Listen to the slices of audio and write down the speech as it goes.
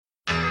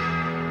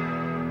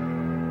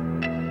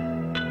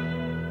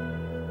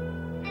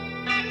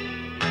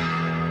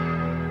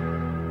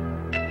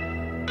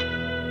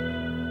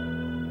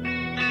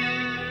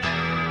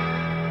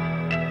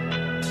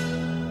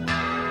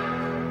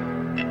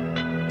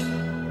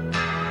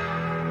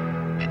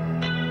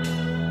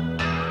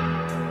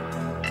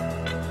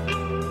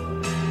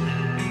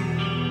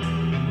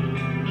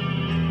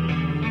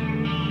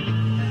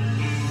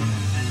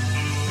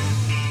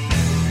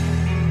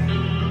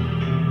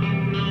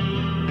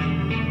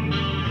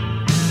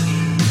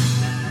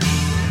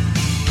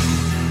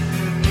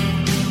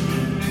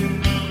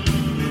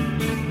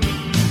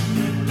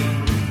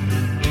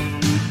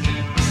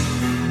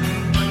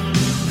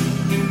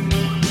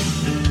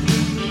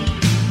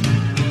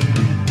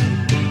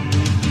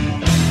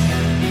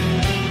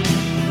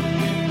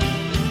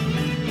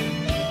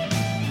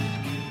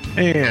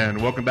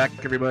And welcome back,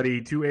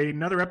 everybody, to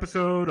another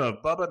episode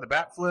of Bubba and the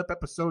Bat Flip,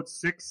 episode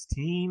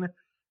 16.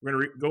 We're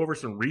going to go over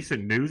some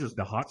recent news as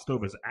the hot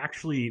stove is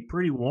actually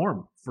pretty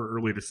warm for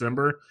early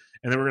December.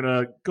 And then we're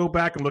going to go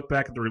back and look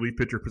back at the relief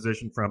pitcher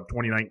position from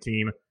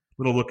 2019, a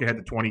little look ahead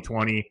to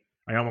 2020.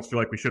 I almost feel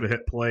like we should have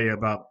hit play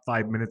about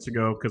 5 minutes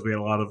ago because we had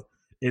a lot of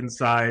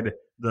inside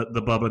the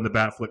Bubba and the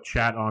Bat Flip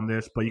chat on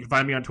this. But you can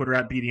find me on Twitter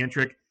at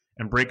BDentric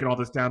and breaking all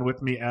this down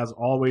with me, as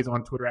always,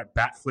 on Twitter at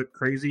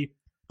BatFlipCrazy.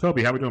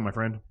 Toby, how we doing, my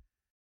friend?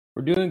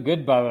 We're doing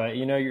good, Bubba.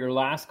 You know, your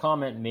last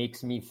comment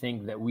makes me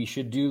think that we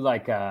should do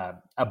like a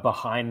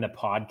behind the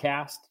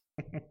podcast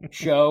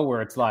show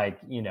where it's like,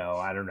 you know,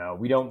 I don't know.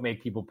 We don't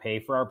make people pay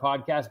for our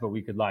podcast, but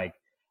we could like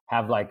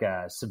have like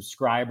a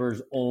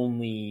subscribers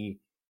only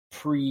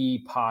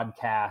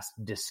pre-podcast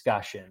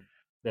discussion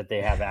that they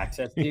have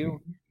access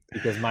to.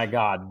 Because my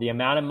God, the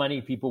amount of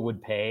money people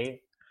would pay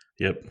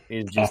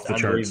is just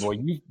unbelievable.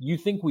 You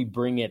think we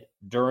bring it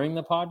during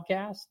the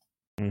podcast?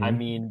 Mm-hmm. I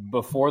mean,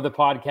 before the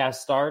podcast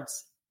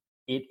starts,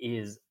 it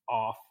is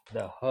off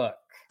the hook.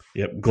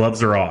 Yep,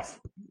 gloves are off.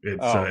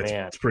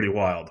 It's pretty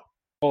wild.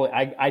 Oh,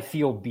 I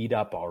feel beat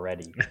up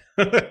already.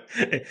 and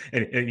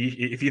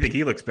if you think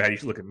he looks bad, you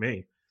should look at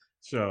me.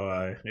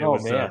 So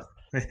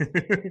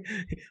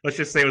let's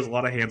just say it was a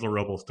lot of Hansel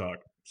Robles talk.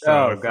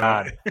 So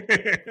God,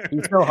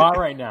 he's so hot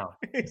right now.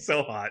 He's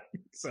so hot,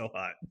 so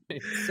hot.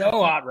 It's so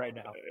hot right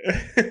now.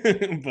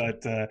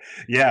 But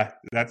yeah,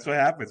 that's what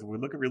happens when we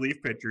look at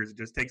relief pitchers. It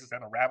just takes us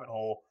down a rabbit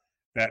hole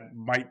that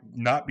might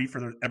not be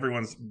for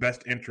everyone's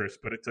best interest,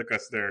 but it took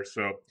us there,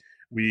 so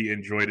we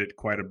enjoyed it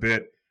quite a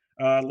bit.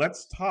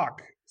 Let's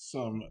talk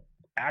some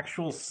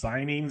actual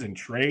signings and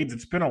trades.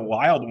 It's been a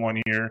wild one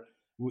here.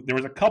 There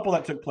was a couple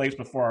that took place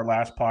before our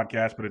last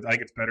podcast, but I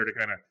think it's better to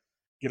kind of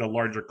get a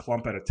larger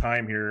clump at a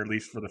time here, at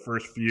least for the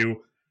first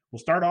few. We'll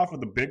start off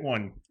with the big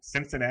one,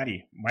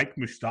 Cincinnati. Mike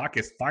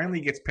Moustakas finally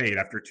gets paid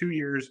after 2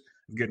 years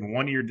of getting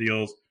 1-year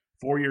deals,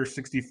 4 years,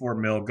 $64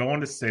 million, going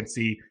to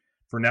Cincy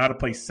for now to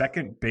play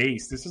second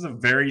base. This is a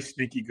very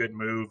sneaky good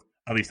move.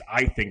 At least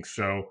I think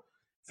so.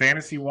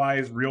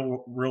 Fantasy-wise,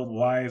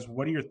 real-wise,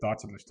 what are your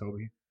thoughts on this,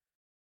 Toby?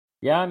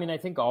 Yeah, I mean, I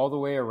think all the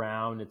way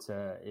around, it's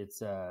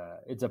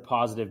a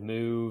positive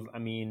move. I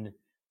mean,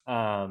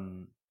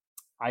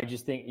 I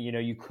just think, you know,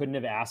 you couldn't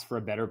have asked for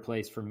a better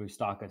place for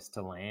Moustakas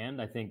to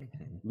land. I think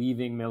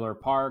leaving Miller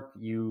Park,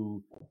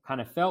 you kind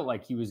of felt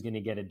like he was going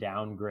to get a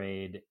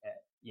downgrade.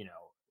 You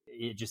know,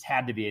 it just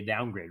had to be a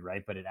downgrade,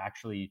 right? But it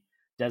actually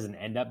doesn't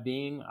end up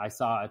being. I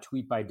saw a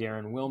tweet by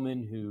Darren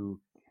Willman, who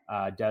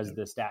does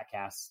the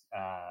StatCast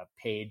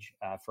page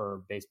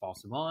for Baseball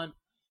Savant.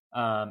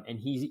 And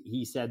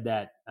he said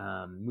that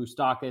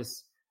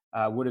Moustakas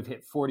would have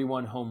hit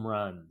 41 home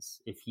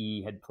runs if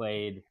he had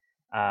played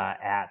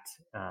at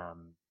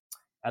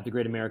the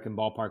Great American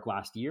Ballpark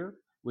last year,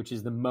 which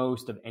is the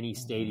most of any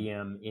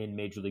stadium in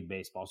Major League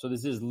Baseball. So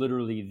this is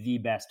literally the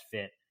best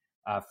fit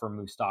for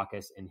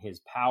Moustakas and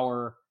his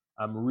power.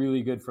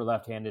 Really good for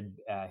left-handed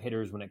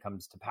hitters when it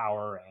comes to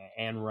power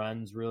and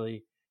runs,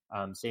 really.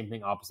 Same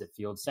thing opposite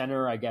field.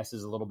 Center, I guess,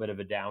 is a little bit of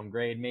a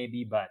downgrade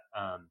maybe, but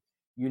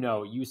you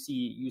know, you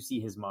see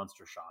his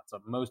monster shots.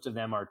 Most of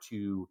them are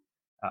to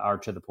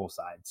the pull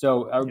side.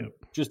 So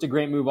just a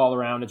great move all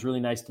around. It's really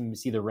nice to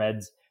see the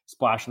Reds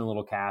splashing a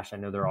little cash. I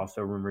know they're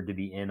also rumored to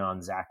be in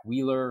on Zach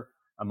Wheeler,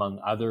 among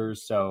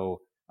others.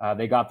 So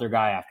they got their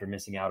guy after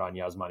missing out on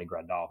Yasmani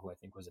Grandal, who I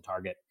think was a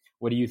target.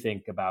 What do you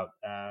think about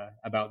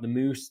the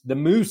Moose? The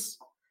Moose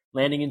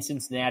landing in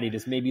Cincinnati.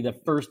 This may be the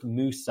first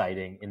Moose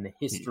sighting in the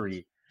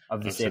history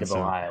of the state of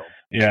Ohio.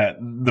 Yeah,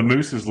 the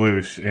Moose is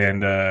loose,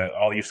 and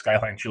all you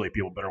Skyline Chili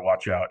people better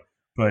watch out.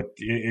 But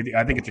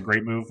I think it's a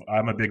great move.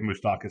 I'm a big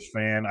Moustakas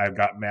fan. I've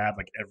got mad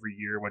like every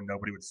year when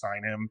nobody would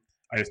sign him.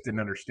 I just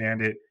didn't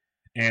understand it.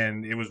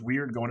 And it was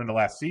weird going into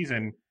last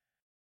season.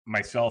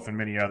 Myself and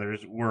many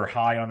others were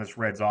high on this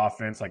Reds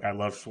offense. Like, I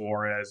love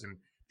Suarez and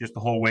just the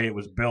whole way it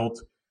was built.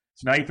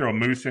 So now you throw a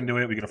Moose into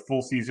it. We get a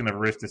full season of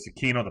Aristas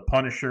Aquino, the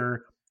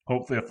Punisher,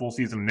 hopefully a full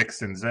season of Nick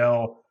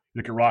Senzel.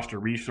 Look at roster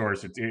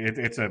resource.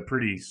 It's a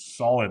pretty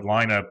solid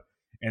lineup.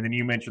 And then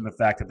you mentioned the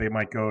fact that they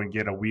might go and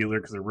get a Wheeler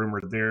because they're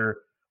rumored there,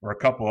 or a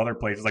couple other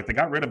places. Like, they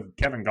got rid of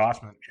Kevin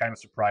Gausman, which kind of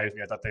surprised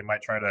me. I thought they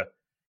might try to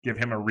give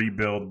him a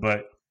rebuild.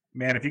 But,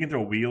 man, if you can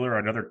throw Wheeler or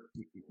another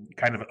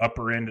kind of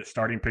upper-end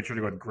starting pitcher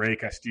to go with Gray,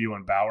 Castillo,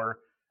 and Bauer,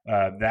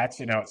 that's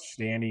an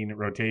outstanding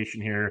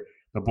rotation here.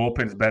 The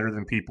bullpen's better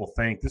than people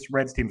think. This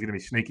Reds team's going to be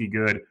sneaky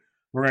good.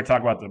 We're going to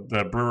talk about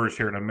the Brewers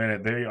here in a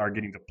minute. They are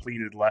getting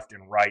depleted left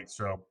and right,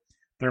 so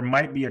there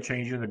might be a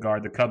change in the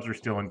guard. The Cubs are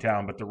still in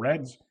town, but the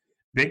Reds,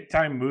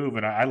 big-time move,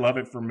 and I love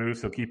it for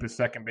Moose. He'll keep his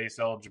second base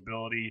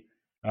eligibility.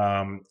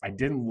 I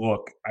didn't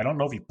look. I don't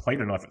know if he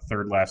played enough at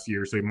third last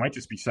year, so he might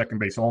just be second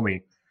base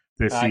only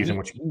this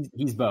season.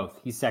 He's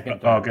both. He's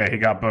second. Okay, he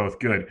got both.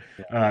 Good.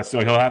 Yeah. So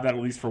he'll have that at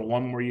least for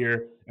one more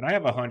year. And I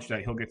have a hunch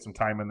that he'll get some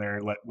time in there.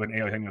 When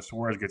Eugenio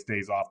Suarez gets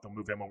days off, they'll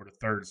move him over to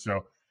third.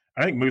 So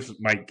I think Moose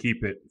might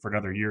keep it for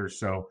another year or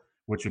so,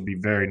 which would be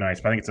very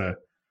nice. But I think it's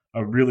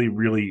a really,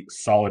 really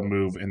solid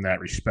move in that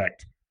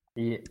respect.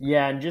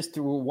 Yeah, and just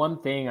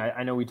one thing,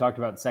 I know we talked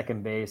about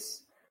second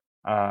base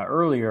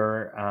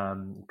earlier,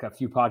 a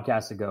few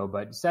podcasts ago,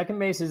 but second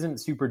base isn't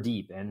super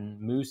deep, and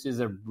Moose is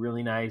a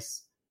really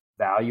nice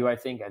value. I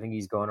think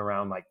he's going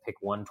around like pick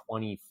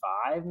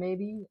 125,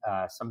 maybe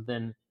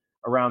something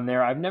around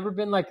there. I've never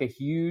been like a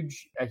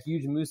huge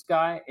Moose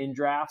guy in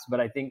drafts, but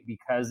I think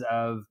because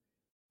of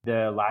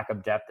the lack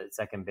of depth at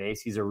second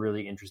base, he's a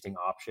really interesting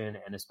option.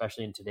 And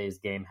especially in today's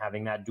game,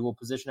 having that dual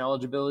position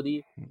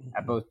eligibility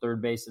at both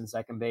third base and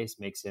second base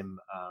makes him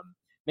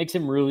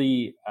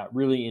really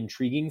really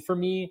intriguing for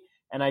me.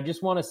 And I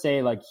just want to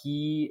say, like,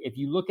 if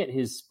you look at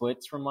his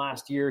splits from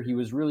last year, he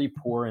was really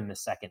poor in the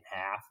second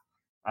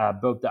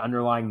half. Both the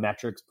underlying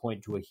metrics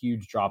point to a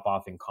huge drop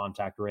off in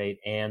contact rate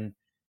and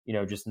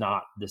just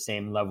not the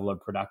same level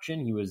of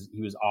production. He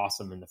was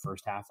awesome in the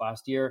first half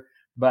last year.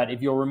 But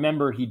if you'll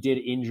remember, he did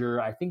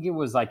injure, I think it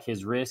was like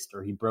his wrist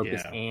or he broke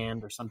his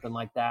hand or something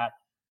like that.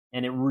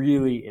 And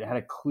it had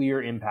a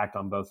clear impact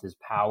on both his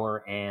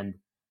power and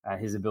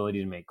his ability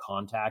to make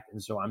contact.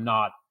 And so I'm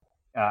not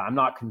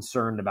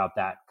concerned about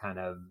that kind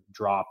of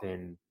drop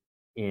in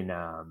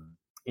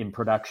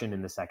production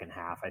in the second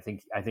half. I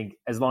think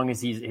as long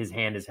as his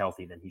hand is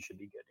healthy, then he should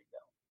be good to go.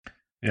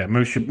 Yeah,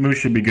 Moose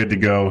should be good to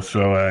go.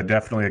 So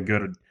definitely a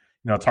good,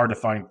 it's hard to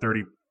find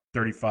 30,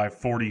 35,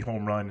 40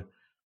 home run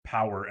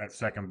power at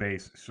second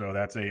base. So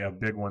that's a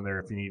big one there.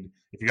 If you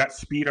got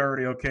speed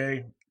already,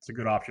 okay, it's a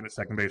good option at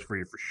second base for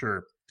you for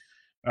sure.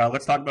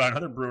 Let's talk about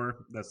another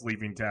Brewer that's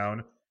leaving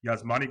town.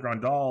 Yasmani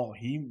Grandal,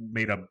 he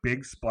made a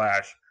big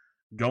splash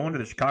going to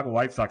the Chicago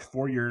White Sox,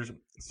 4 years,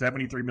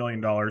 $73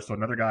 million. So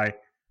another guy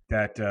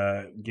that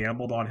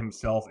gambled on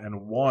himself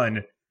and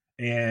won.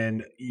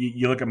 And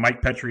you look at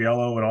Mike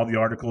Petriello and all the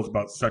articles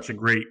about such a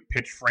great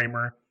pitch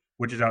framer,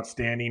 which is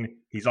outstanding.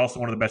 He's also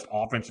one of the best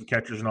offensive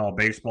catchers in all of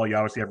baseball. You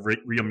obviously have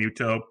Real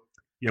Muto.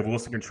 You have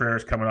Wilson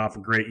Contreras coming off a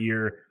great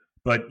year.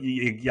 But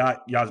you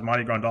got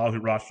Yasmani Grandal, who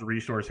Roster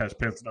Resource has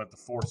penciled at the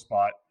fourth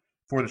spot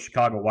for the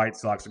Chicago White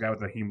Sox, a guy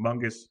with a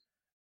humongous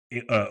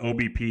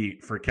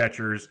OBP for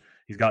catchers.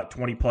 He's got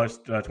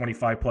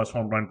 25 plus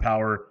home run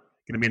power.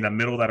 Going to be in the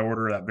middle of that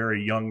order, that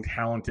very young,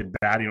 talented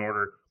batting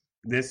order.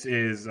 This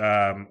was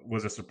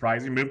a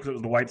surprising move because it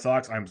was the White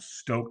Sox. I'm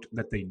stoked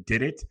that they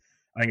did it.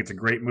 I think it's a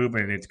great move,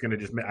 and it's going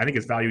to I think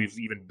its value is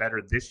even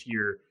better this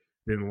year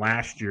than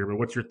last year. But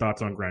what's your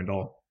thoughts on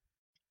Grandal?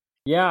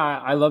 Yeah,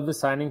 I love the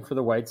signing for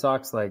the White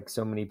Sox, like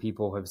so many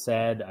people have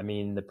said. I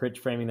mean, the pitch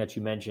framing that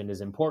you mentioned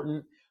is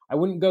important. I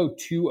wouldn't go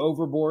too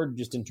overboard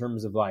just in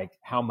terms of like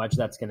how much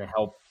that's going to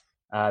help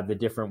the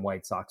different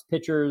White Sox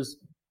pitchers.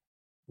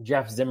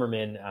 Jeff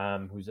Zimmerman,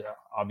 who's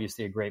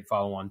obviously a great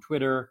follow on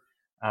Twitter.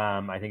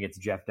 I think it's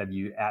Jeff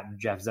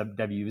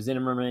W.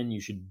 Zimmerman. You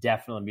should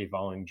definitely be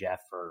following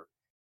Jeff for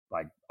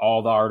like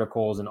all the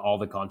articles and all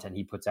the content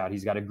he puts out.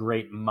 He's got a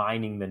great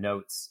mining the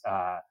notes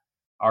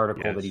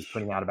article that he's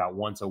putting out about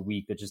once a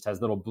week that just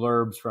has little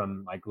blurbs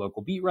from like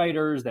local beat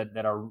writers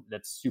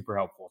that's super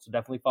helpful. So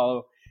definitely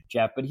follow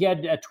Jeff. But he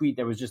had a tweet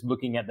that was just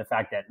looking at the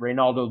fact that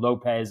Reynaldo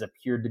Lopez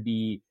appeared to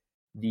be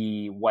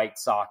the White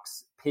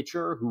Sox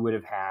pitcher who would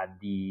have had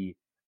the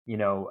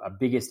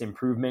biggest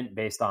improvement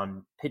based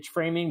on pitch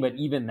framing, but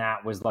even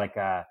that was like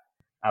a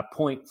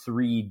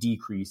 0.3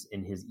 decrease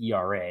in his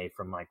ERA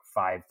from like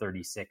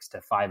 5.36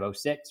 to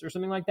 5.06 or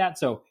something like that.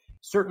 So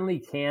certainly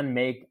can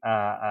make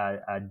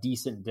a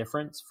decent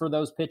difference for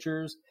those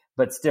pitchers,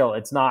 but still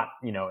it's not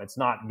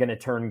going to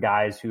turn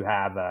guys who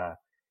have a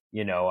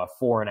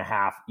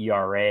 4.5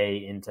 ERA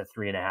into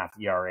 3.5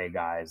 ERA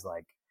guys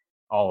like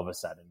all of a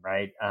sudden,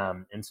 right?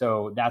 And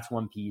so that's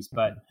one piece.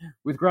 But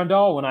with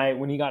Grandal,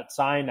 when he got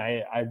signed,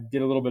 I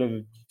did a little bit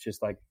of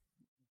just like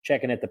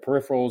checking at the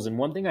peripherals, and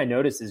one thing I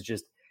noticed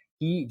is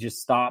he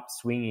just stopped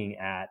swinging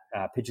at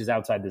pitches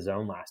outside the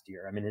zone last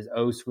year. I mean, his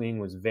O swing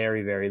was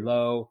very, very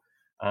low.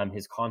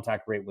 His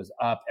contact rate was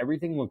up.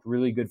 Everything looked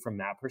really good from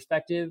that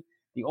perspective.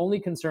 The only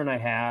concern I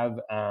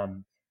have,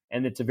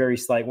 and it's a very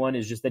slight one,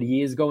 is just that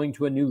he is going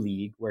to a new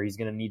league where he's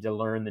going to need to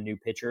learn the new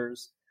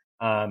pitchers.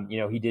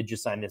 He did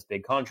just sign this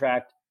big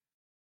contract.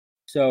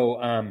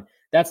 So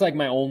that's like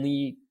my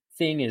only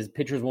thing is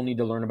pitchers will need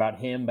to learn about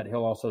him, but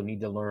he'll also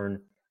need to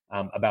learn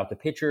about the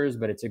pitchers.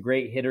 But it's a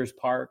great hitter's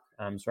park.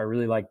 So I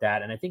really like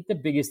that. And I think the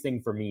biggest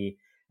thing for me,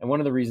 and one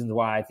of the reasons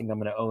why I think I'm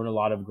going to own a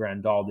lot of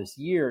Grandal this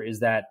year, is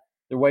that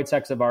the White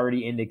Sox have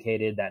already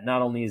indicated that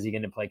not only is he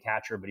going to play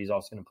catcher, but he's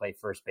also going to play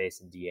first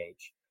base and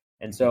DH.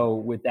 And so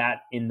with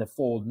that in the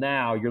fold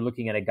now, you're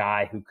looking at a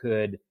guy who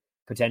could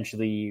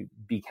potentially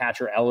be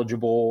catcher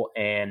eligible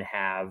and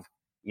have,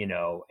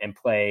 and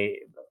play,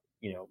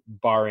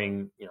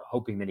 barring,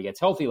 hoping that he gets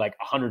healthy, like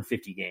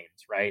 150 games,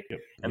 right?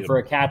 And for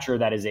a catcher,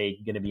 that is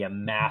going to be a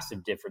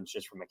massive difference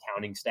just from a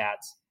counting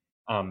stats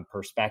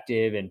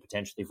perspective and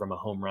potentially from a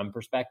home run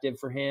perspective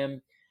for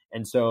him.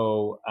 And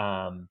so,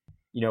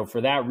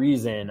 for that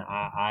reason,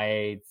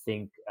 I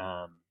think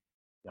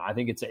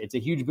it's a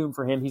huge boom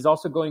for him. He's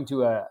also going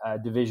to a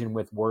division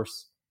with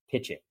worse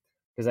pitching,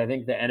 because I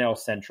think the NL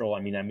Central,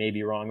 I mean, I may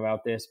be wrong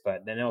about this,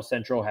 but the NL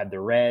Central had the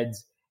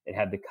Reds, it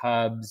had the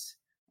Cubs,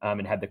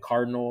 It had the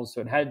Cardinals,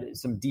 so it had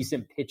some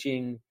decent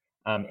pitching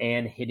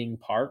and hitting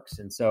parks.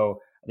 And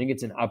so I think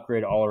it's an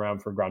upgrade all around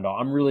for Grandal.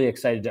 I'm really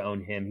excited to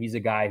own him. He's a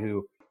guy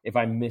who, if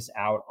I miss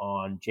out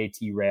on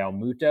JT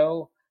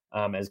Realmuto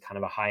as kind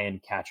of a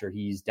high-end catcher,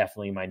 he's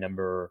definitely my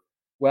number.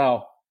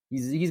 Well,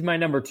 he's my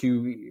number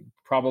two,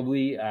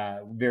 probably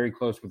very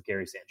close with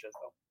Gary Sanchez,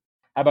 though.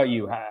 How about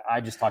you?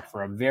 I just talked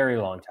for a very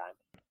long time.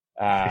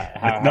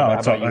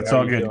 It's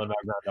all good.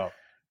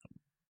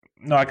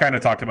 No, I kind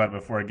of talked about it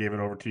before I gave it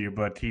over to you,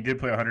 but he did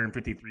play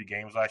 153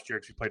 games last year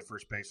because he played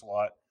first base a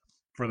lot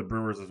for the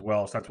Brewers as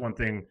well. So that's one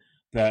thing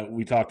that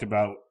we talked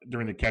about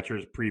during the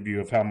catcher's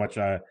preview of how much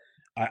I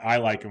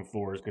like him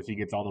for, is because he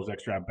gets all those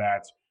extra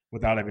at-bats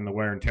without having the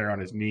wear and tear on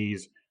his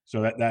knees.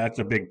 So that's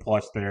a big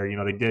plus there. You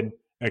know, they did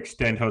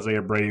extend Jose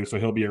Abreu, so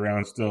he'll be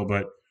around still,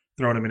 but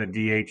throwing him in a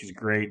DH is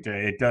great.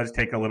 It does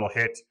take a little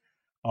hit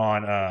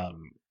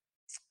on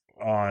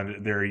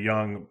their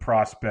young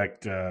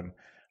prospect.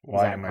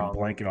 Why am I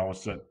blanking all of a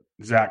sudden?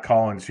 Zach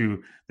Collins,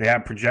 who they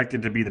have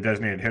projected to be the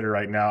designated hitter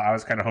right now. I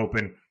was kind of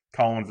hoping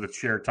Collins would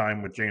share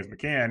time with James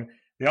McCann.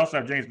 They also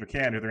have James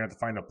McCann, who they're going to have to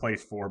find a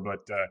place for, but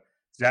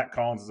Zach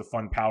Collins is a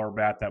fun power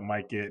bat that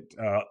might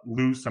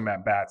lose some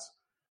at-bats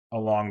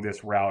along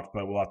this route,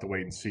 but we'll have to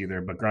wait and see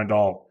there. But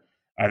Grandal,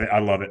 I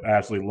love it. I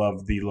absolutely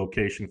love the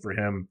location for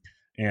him,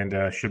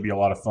 and should be a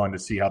lot of fun to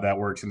see how that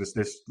works. And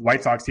this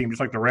White Sox team,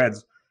 just like the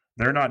Reds,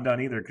 they're not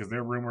done either because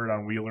they're rumored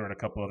on Wheeler and a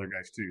couple other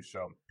guys too.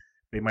 So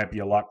they might be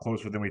a lot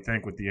closer than we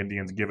think, with the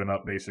Indians giving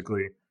up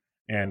basically,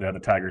 and the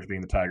Tigers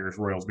being the Tigers,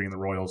 Royals being the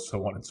Royals,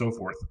 so on and so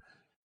forth.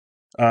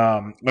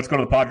 Let's go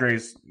to the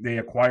Padres. They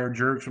acquired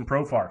Jurickson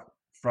Profar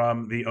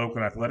from the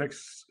Oakland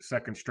Athletics,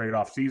 second straight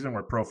off season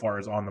where Profar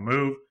is on the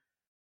move.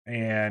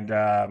 And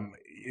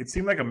it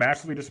seemed like a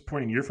massively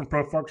disappointing year from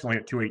Profar because he only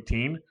hit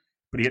 218,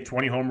 but he hit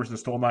 20 homers and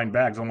stole 9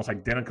 bags, almost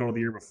identical to the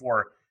year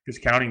before. His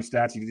counting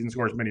stats, he didn't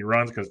score as many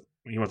runs because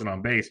he wasn't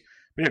on base.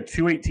 But he had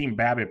 218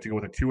 BABIP to go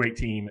with a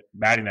 218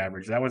 batting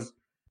average. That was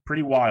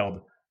pretty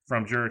wild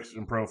from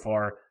Jurickson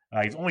Profar.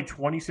 He's only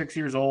 26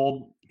 years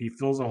old. He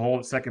fills a hole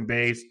at second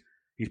base.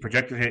 He's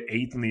projected to hit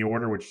 8th in the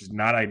order, which is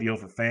not ideal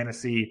for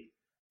fantasy.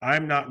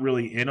 I'm not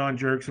really in on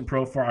Jurickson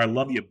Profar. I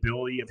love the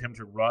ability of him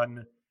to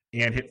run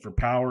and hit for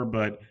power,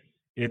 but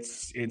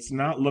it's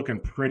not looking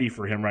pretty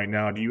for him right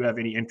now. Do you have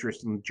any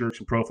interest in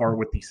Jurickson Profar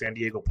with the San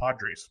Diego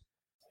Padres?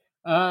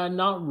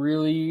 Not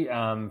really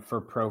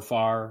for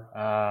Profar.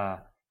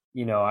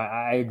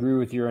 I agree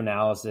with your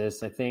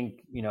analysis. I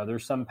think,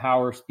 there's some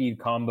power speed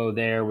combo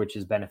there, which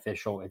is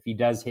beneficial. If he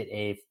does hit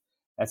 8th,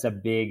 that's a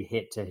big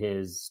hit to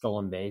his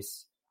stolen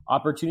base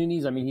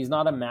opportunities. I mean, he's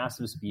not a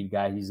massive speed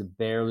guy. He's a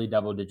barely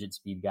double-digit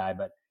speed guy,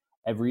 but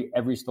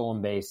every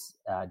stolen base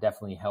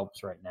definitely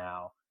helps right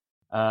now.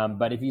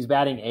 But if he's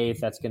batting 8th,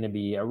 that's going to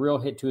be a real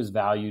hit to his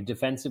value.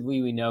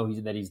 Defensively, we know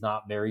that he's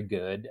not very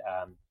good,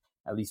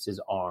 at least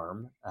his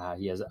arm.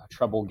 He has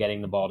trouble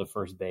getting the ball to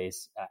first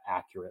base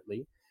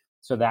accurately.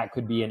 So that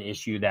could be an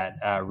issue that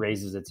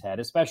raises its head,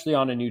 especially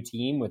on a new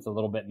team with a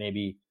little bit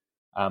maybe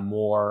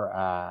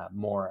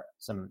more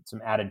some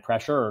added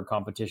pressure or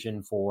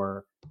competition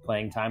for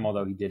playing time,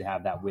 although he did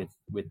have that with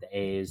the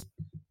A's.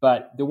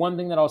 But the one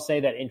thing that I'll say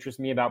that interests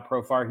me about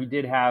Profar, he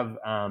did have,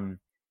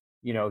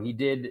 he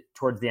did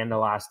towards the end of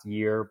last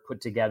year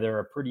put together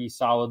a pretty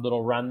solid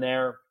little run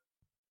there.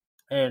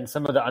 And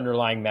some of the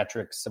underlying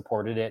metrics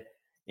supported it.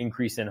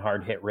 Increase in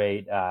hard hit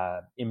rate,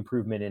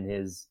 improvement in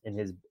his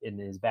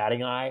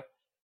batting eye.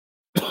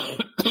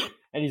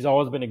 And he's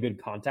always been a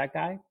good contact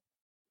guy.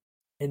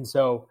 And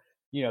so,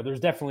 there's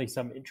definitely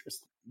some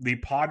interest. The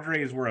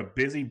Padres were a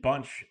busy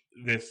bunch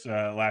this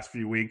last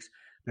few weeks.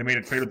 They made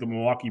a trade with the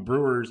Milwaukee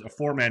Brewers, a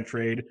 4-man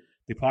trade.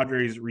 The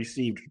Padres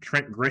received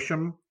Trent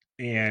Grisham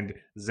and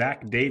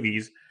Zach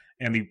Davies,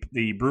 and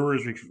the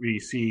Brewers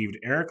received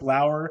Eric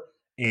Lauer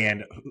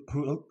and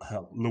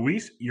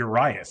Luis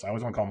Urias. I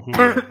always want to call him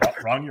Julio.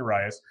 Wrong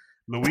Urias.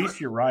 Luis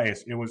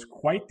Urias. It was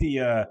quite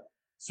the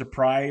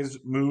surprise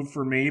move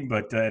for me,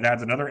 but it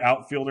adds another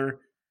outfielder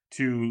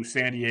to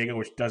San Diego,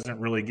 which doesn't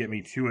really get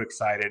me too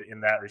excited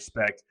in that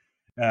respect.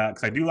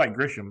 Because I do like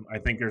Grisham. I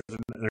think there's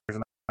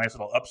a nice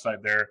little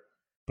upside there.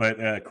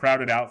 But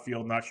crowded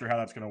outfield, not sure how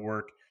that's going to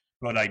work.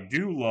 But I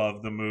do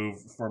love the move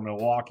for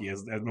Milwaukee.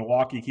 As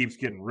Milwaukee keeps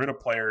getting rid of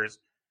players,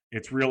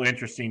 it's real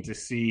interesting to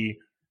see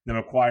them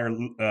acquire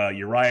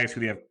Urias, who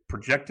they have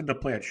projected to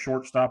play at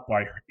shortstop,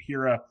 while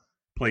Hira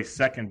plays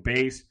second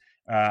base.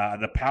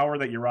 The power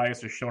that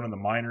Urias has shown in the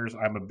minors,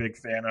 I'm a big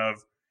fan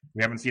of.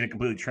 We haven't seen it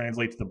completely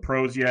translate to the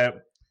pros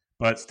yet,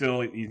 but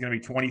still, he's going to be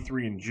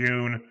 23 in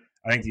June.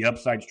 I think the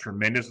upside's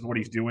tremendous with what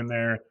he's doing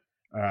there.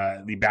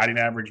 The batting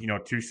average,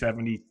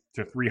 270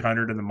 to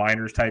 300 in the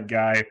minors type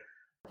guy,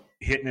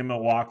 hitting in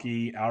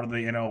Milwaukee out of the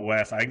NL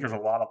West. I think there's a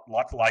lot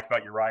to like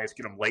about Urias.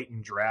 Get him late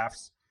in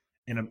drafts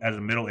as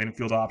a middle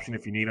infield option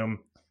if you need him.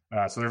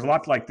 So there's a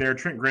lot to like there.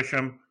 Trent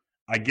Grisham,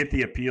 I get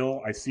the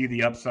appeal. I see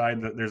the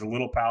upside. There's a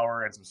little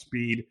power and some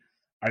speed.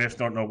 I just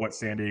don't know what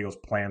San Diego's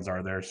plans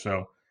are there.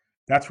 So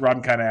that's where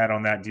I'm kind of at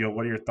on that deal.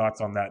 What are your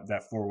thoughts on that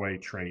 4-way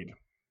trade?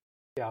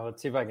 Yeah,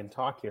 let's see if I can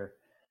talk here.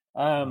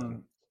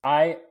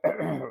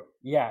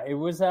 Yeah, it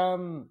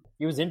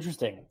was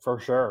interesting for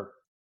sure.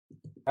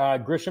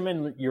 Grisham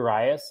and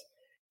Urias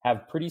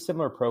have pretty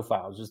similar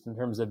profiles, just in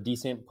terms of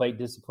decent plate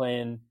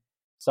discipline,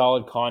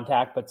 solid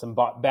contact, but some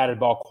batted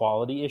ball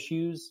quality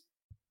issues.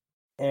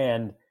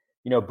 And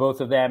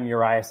both of them,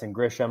 Urias and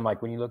Grisham,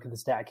 like when you look at the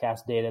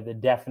StatCast data, the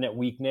definite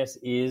weakness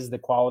is the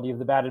quality of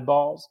the batted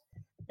balls.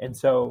 And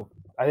so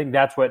I think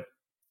that's what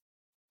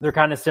they're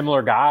kind of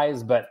similar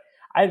guys, but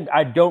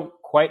I don't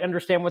quite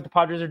understand what the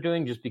Padres are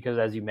doing, just because,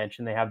 as you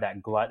mentioned, they have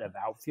that glut of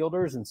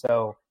outfielders. And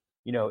so,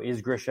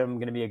 is Grisham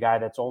going to be a guy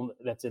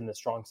that's in the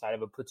strong side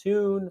of a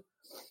platoon?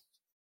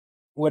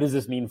 What does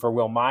this mean for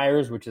Will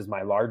Myers, which is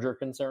my larger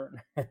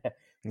concern,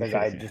 because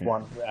I just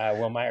want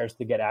Will Myers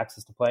to get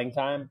access to playing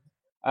time.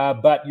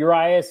 But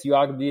Urias, you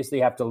obviously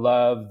have to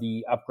love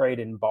the upgrade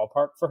in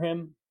ballpark for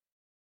him.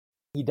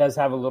 He does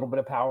have a little bit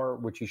of power,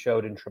 which he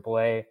showed in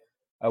AAA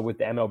with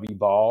the MLB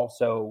ball.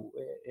 So,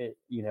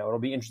 it'll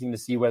be interesting to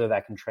see whether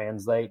that can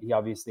translate. He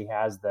obviously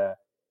has the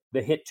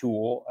hit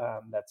tool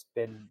that's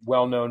been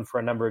well known for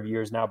a number of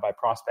years now by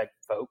prospect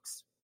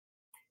folks.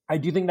 I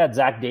do think that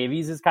Zach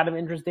Davies is kind of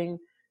interesting.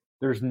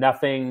 There's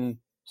nothing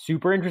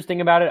super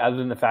interesting about it other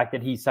than the fact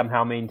that he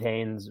somehow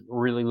maintains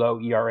really low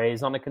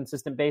ERAs on a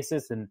consistent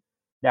basis. And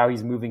now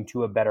he's moving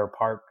to a better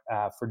park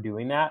for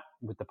doing that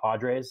with the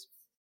Padres.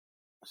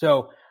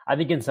 So I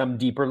think in some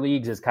deeper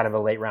leagues is kind of a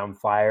late round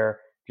flyer,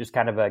 just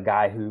kind of a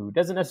guy who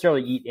doesn't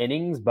necessarily eat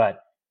innings,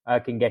 but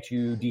can get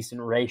you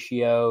decent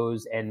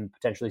ratios and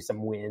potentially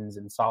some wins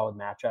and solid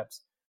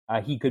matchups.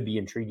 He could be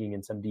intriguing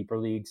in some deeper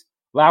leagues.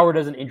 Lauer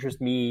doesn't interest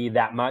me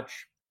that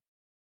much.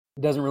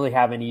 Doesn't really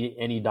have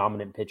any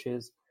dominant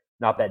pitches.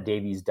 Not that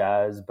Davies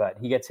does, but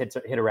he gets hit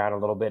around a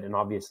little bit, and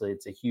obviously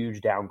it's a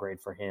huge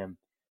downgrade for him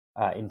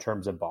in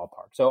terms of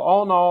ballpark. So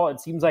all in all, it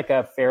seems like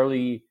a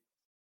fairly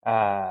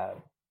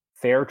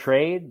fair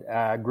trade.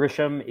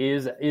 Grisham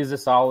is a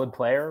solid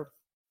player,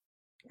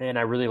 and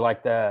I really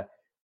like the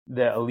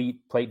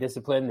elite plate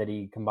discipline that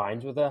he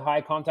combines with a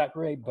high contact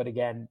rate. But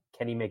again,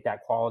 can he make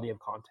that quality of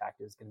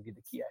contact is going to be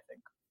the key, I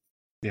think.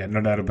 Yeah,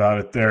 no doubt about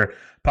it there.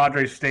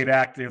 Padres stayed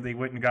active. They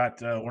went and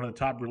got one of the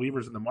top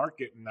relievers in the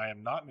market, and I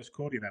am not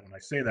misquoting that when I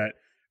say that.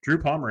 Drew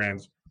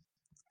Pomeranz,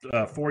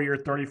 4-year,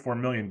 $34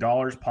 million.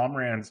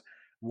 Pomeranz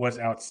was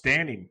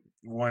outstanding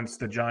once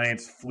the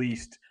Giants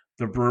fleeced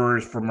the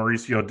Brewers for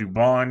Mauricio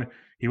Dubon.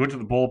 He went to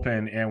the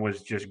bullpen and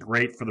was just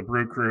great for the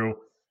Brew Crew.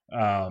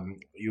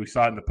 You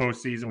saw it in the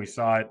postseason. We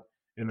saw it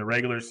in the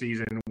regular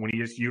season when he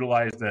just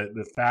utilized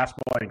the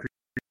fastball and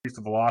increased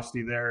the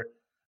velocity there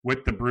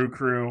with the Brew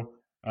Crew.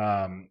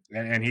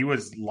 And he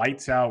was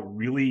lights out,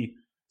 really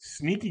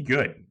sneaky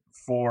good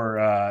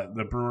for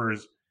the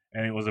Brewers,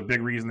 and it was a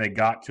big reason they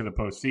got to the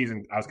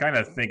postseason. I was kind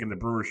of thinking the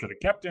Brewers should have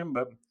kept him,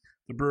 but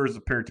the Brewers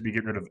appeared to be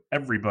getting rid of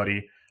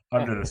everybody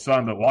under the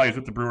sun. But while he was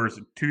with the Brewers,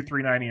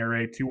 2.39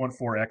 ERA,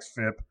 2.14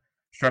 xFIP,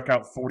 struck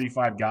out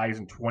 45 guys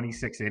in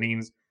 26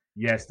 innings.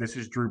 Yes, this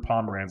is Drew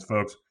Pomeranz,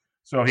 folks.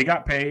 So he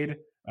got paid.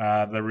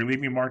 The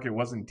relieving market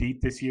wasn't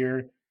deep this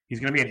year. He's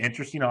going to be an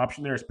interesting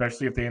option there,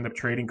 especially if they end up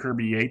trading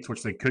Kirby Yates,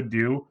 which they could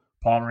do.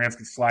 Pomeranz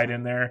could slide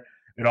in there.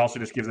 It also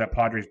just gives that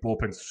Padres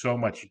bullpen so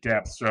much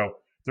depth. So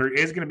there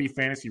is going to be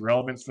fantasy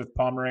relevance with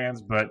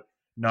Pomeranz, but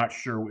not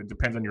sure. It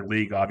depends on your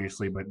league,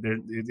 obviously. But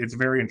it's a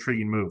very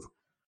intriguing move.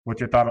 What's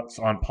your thoughts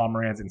on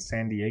Pomeranz in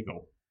San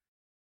Diego?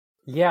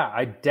 Yeah,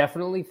 I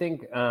definitely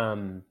think, it's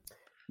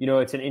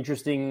an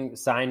interesting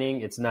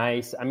signing. It's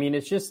nice. I mean,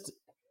 it's just,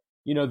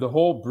 the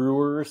whole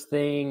Brewers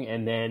thing.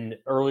 And then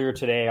earlier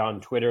today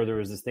on Twitter, there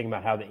was this thing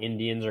about how the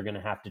Indians are going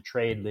to have to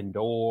trade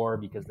Lindor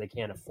because they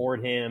can't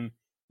afford him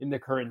in the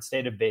current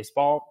state of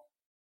baseball.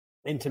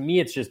 And to me,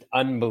 it's just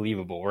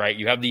unbelievable, right?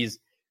 You have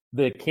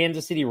the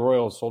Kansas City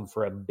Royals sold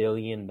for $1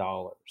 billion.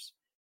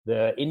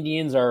 The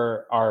Indians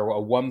are a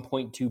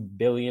 $1.2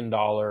 billion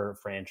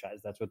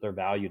franchise. That's what they're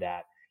valued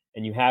at.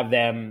 And you have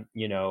them,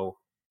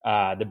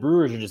 the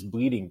Brewers are just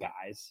bleeding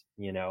guys,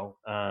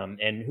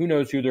 and who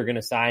knows who they're going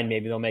to sign.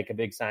 Maybe they'll make a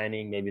big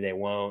signing. Maybe they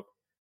won't.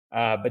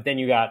 But then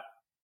you got,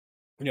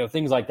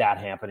 things like that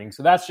happening.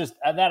 So that's just,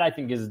 that I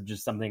think is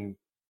just something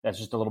that's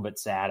just a little bit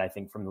sad, I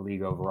think, from the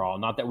league overall.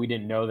 Not that we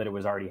didn't know that it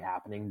was already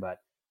happening, but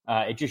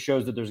it just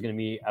shows that there's going to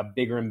be a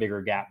bigger and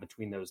bigger gap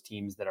between those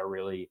teams that are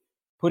really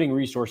putting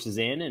resources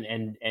in,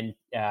 and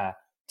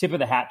tip of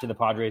the hat to the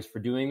Padres for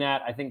doing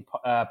that. I think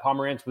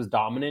Pomeranz was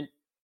dominant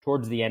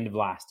towards the end of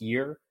last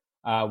year.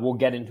 We'll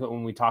get into it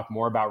when we talk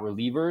more about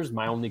relievers.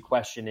 My only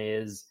question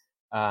is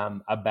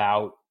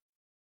about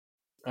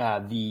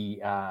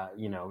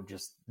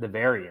just the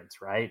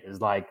variance, right?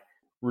 Is like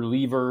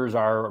relievers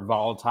are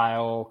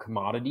volatile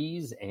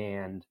commodities,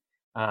 and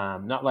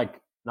not like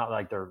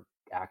they're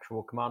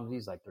actual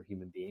commodities, like they're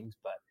human beings,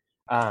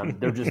 but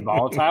they're just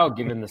volatile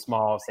given the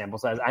small sample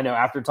size. I know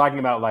after talking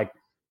about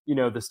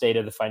the state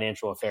of the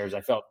financial affairs,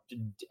 I felt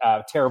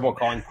terrible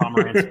calling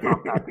Pomeranz a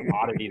compact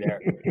commodity there.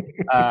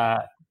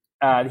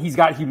 He's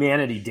got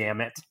humanity,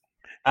 damn it.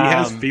 He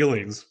has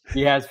feelings.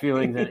 He has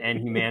feelings and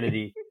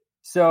humanity.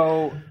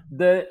 So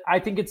I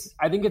think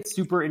it's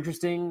super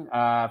interesting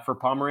for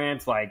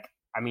Pomeranz. Like,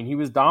 I mean, he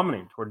was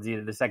dominant towards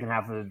the second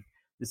half of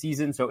the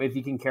season. So if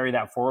he can carry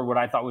that forward, what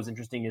I thought was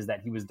interesting is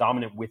that he was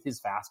dominant with his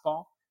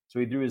fastball. So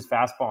he threw his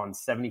fastball on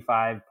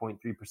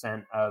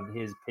 75.3% of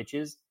his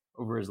pitches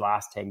over his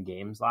last 10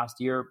 games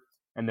last year.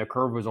 And the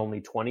curve was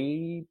only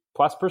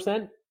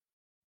 20+%.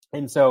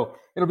 And so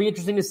it'll be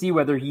interesting to see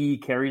whether he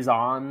carries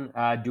on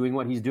doing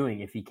what he's doing.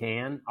 If he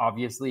can,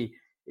 obviously,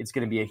 it's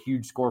going to be a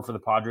huge score for the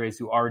Padres,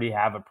 who already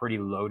have a pretty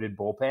loaded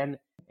bullpen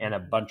and a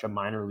bunch of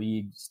minor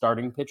league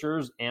starting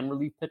pitchers and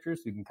relief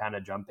pitchers who can kind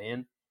of jump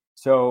in.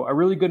 So a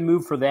really good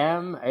move for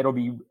them. It'll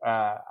be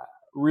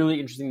really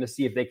interesting to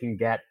see if they can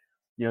get,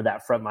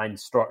 that frontline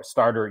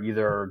starter,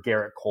 either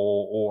Garrett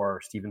Cole or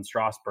Steven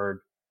Strasburg,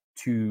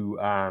 to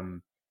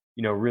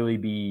really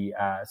be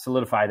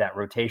solidify that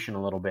rotation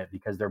a little bit,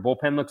 because their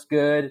bullpen looks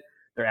good.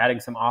 They're adding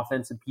some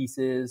offensive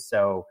pieces.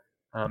 So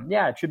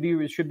it should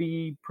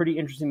be pretty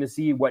interesting to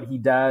see what he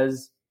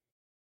does,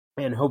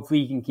 and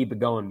hopefully he can keep it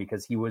going,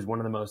 because he was one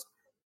of the most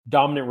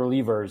dominant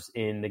relievers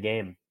in the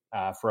game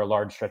for a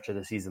large stretch of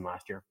the season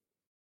last year.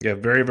 Yeah,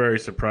 very, very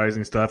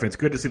surprising stuff. And it's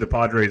good to see the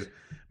Padres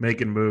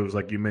making moves.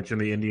 Like you mentioned,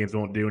 the Indians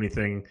won't do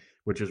anything,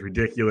 which is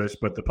ridiculous,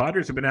 but the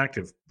Padres have been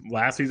active.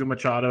 Last season,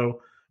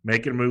 Machado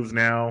making moves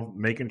now,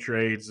 making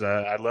trades.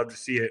 I'd love to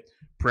see it.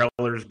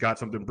 Preller's got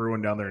something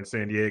brewing down there in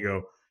San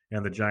Diego,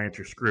 and the Giants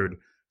are screwed.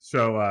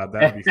 So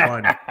that would be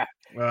fun.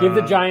 Give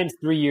the Giants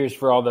 3 years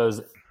for all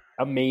those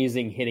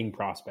amazing hitting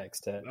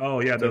prospects to.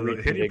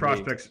 The hitting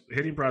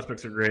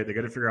prospects are great. They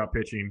got to figure out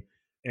pitching,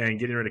 and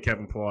getting rid of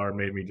Kevin Pillar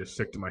made me just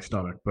sick to my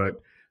stomach. But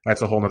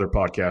that's a whole other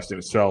podcast in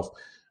itself.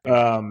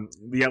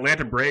 The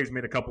Atlanta Braves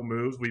made a couple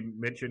moves. We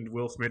mentioned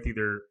Will Smith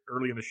either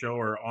early in the show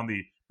or on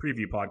the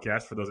preview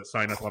podcast for those that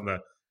sign up on the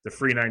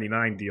free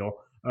 99 deal.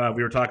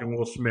 We were talking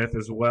Will Smith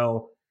as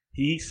well.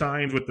 He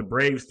signs with the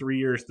Braves 3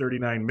 years,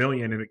 $39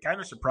 million, and it kind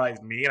of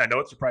surprised me, and I know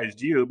it surprised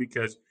you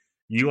because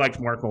you liked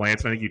Mark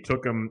Melancon. I think you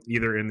took him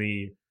either in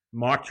the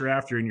mock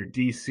draft or in your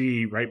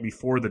DC right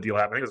before the deal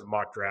happened. I think it was a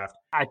mock draft.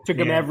 I took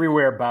him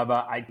everywhere,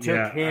 Bubba. I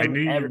took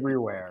him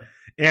everywhere.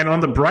 And on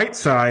the bright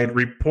side,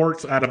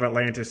 reports out of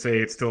Atlanta say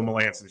it's still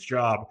Melancon's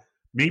job.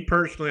 Me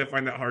personally, I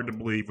find that hard to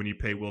believe when you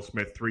pay Will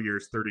Smith 3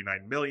 years,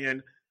 $39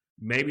 million.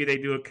 Maybe they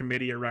do a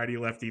committee or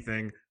righty-lefty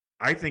thing.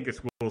 I think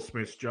it's Will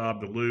Smith's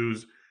job to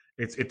lose.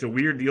 It's a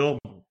weird deal.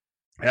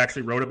 I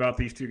actually wrote about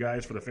these two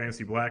guys for the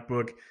Fantasy Black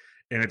Book,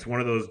 and it's one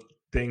of those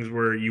things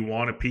where you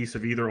want a piece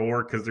of either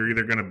or, because they're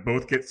either going to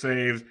both get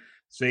saves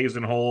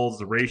and holds,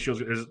 the ratios.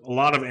 There's a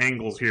lot of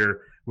angles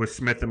here with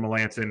Smith and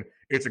Melancon.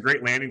 It's a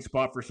great landing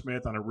spot for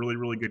Smith on a really,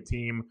 really good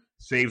team.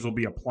 Saves will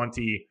be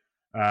aplenty.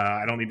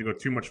 I don't need to go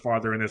too much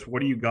farther in this.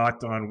 What do you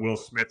got on Will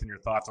Smith and your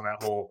thoughts on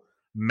that whole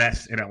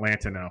mess in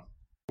Atlanta now?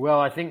 Well,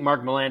 I think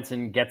Mark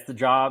Melancon gets the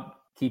job,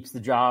 keeps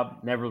the job,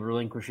 never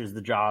relinquishes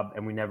the job,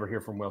 and we never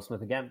hear from Will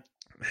Smith again.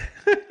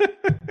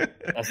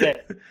 That's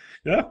it.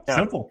 Yeah,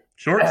 simple.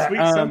 Short,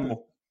 sweet,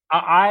 simple.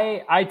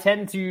 I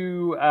tend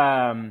to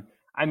I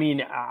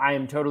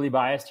am totally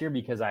biased here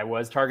because I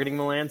was targeting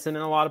Melancon in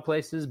a lot of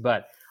places,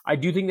 but I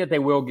do think that they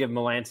will give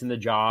Melancon the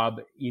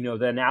job.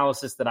 The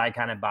analysis that I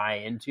kind of buy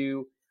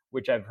into,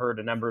 which I've heard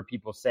a number of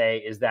people say,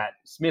 is that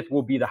Smith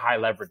will be the high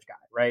leverage guy,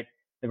 right?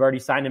 They've already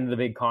signed him to the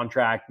big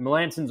contract.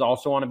 Melancon's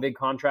also on a big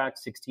contract,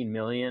 $16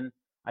 million,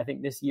 I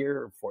think this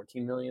year, or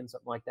 $14 million,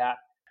 something like that.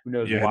 Who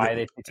knows why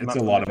they picked him up?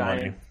 It's a lot of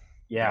money.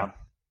 Yeah.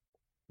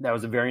 That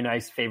was a very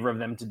nice favor of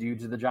them to do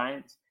to the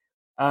Giants.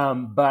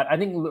 But I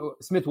think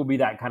Smith will be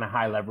that kind of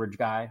high leverage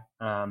guy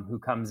who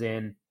comes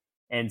in.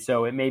 And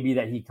so it may be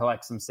that he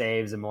collects some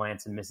saves and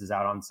Melancon misses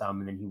out on some,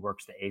 and then he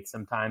works the eighth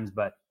sometimes.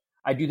 But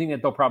I do think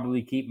that they'll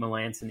probably keep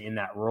Melancon in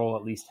that role,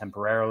 at least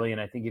temporarily.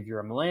 And I think if you're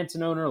a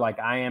Melancon owner, like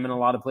I am in a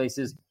lot of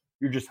places,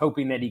 you're just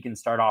hoping that he can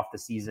start off the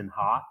season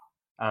hot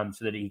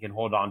so that he can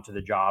hold on to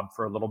the job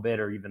for a little bit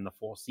or even the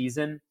full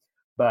season.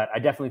 But I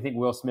definitely think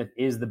Will Smith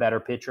is the better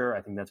pitcher.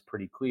 I think that's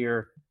pretty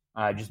clear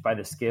just by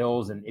the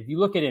skills. And if you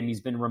look at him,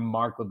 he's been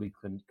remarkably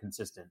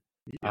consistent.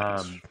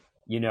 Yes.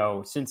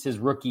 Since his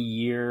rookie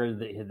year,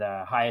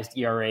 the highest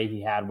ERA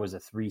he had was a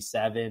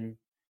 3.7.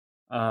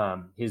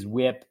 His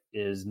whip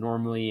is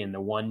normally in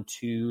the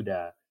 1.2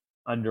 to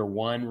under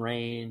 1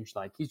 range.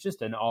 Like, he's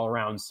just an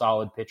all-around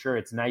solid pitcher.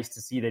 It's nice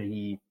to see that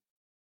he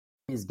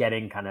is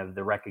getting kind of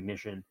the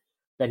recognition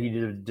that he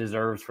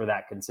deserves for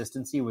that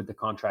consistency with the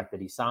contract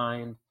that he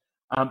signed.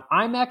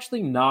 I'm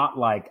actually not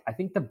I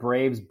think the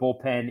Braves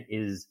bullpen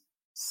is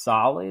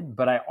solid,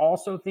 but I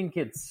also think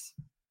it's,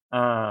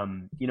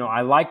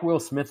 I like Will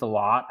Smith a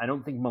lot. I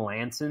don't think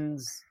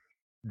Melancon's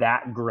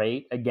that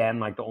great. Again,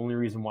 the only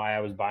reason why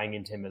I was buying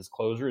into him as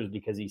closer is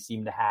because he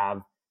seemed to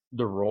have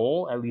the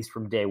role, at least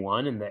from day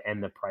one,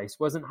 and the price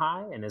wasn't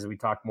high. And as we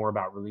talk more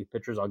about relief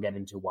pitchers, I'll get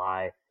into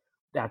why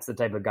that's the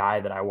type of guy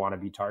that I want to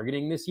be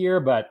targeting this year.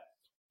 But,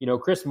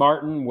 Chris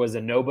Martin was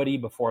a nobody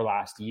before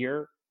last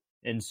year.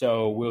 And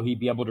so will he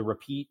be able to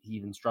repeat? He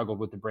even struggled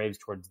with the Braves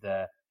towards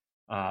the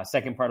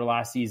second part of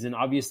last season.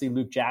 Obviously,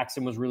 Luke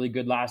Jackson was really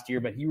good last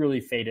year, but he really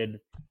faded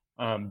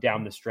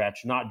down the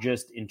stretch, not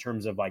just in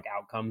terms of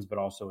outcomes, but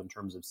also in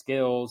terms of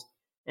skills.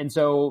 And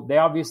so they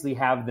obviously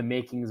have the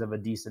makings of a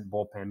decent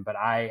bullpen, but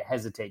I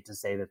hesitate to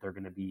say that they're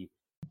going to be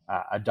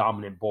a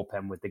dominant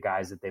bullpen with the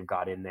guys that they've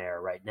got in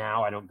there right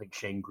now. I don't think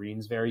Shane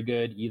Green's very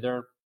good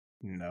either.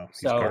 No, he's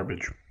So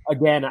garbage.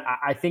 again,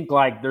 I think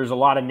like there's a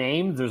lot of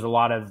names, there's a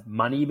lot of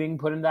money being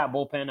put in that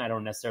bullpen. I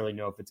don't necessarily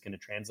know if it's going to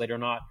translate or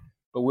not,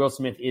 but Will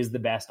Smith is the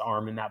best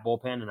arm in that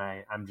bullpen, and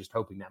I'm just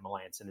hoping that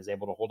Melancon is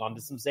able to hold on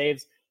to some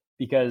saves,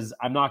 because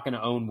I'm not going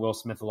to own Will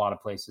Smith a lot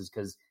of places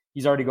because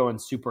he's already going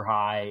super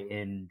high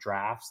in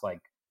drafts,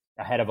 like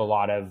ahead of a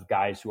lot of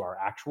guys who are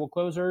actual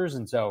closers,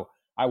 and so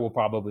I will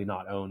probably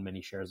not own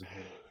many shares of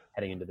him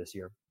heading into this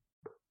year.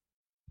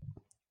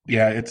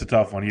 Yeah, it's a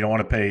tough one. You don't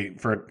want to pay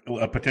for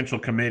a potential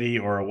committee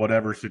or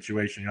whatever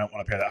situation. You don't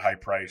want to pay that high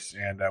price,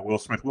 and Will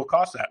Smith will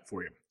cost that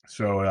for you.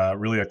 So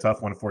really a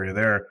tough one for you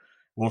there.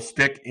 We'll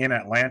stick in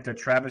Atlanta.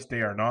 Travis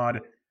d'Arnaud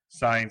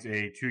signs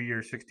a 2-year,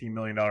 $16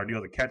 million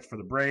deal to catch for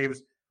the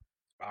Braves.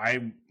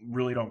 I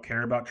really don't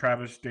care about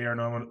Travis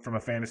d'Arnaud from a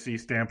fantasy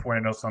standpoint.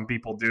 I know some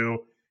people do.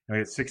 He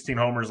had 16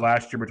 homers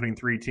last year between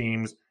 3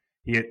 teams.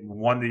 He hit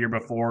 1 the year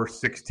before,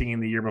 16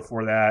 the year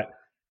before that.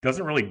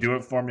 Doesn't really do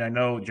it for me. I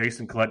know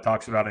Jason Collette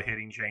talks about a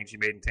hitting change he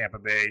made in Tampa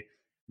Bay.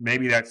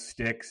 Maybe that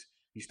sticks.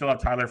 You still have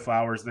Tyler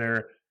Flowers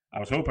there. I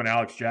was hoping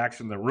Alex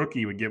Jackson, the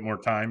rookie, would get more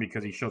time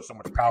because he showed so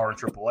much power in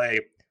AAA.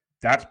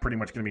 That's pretty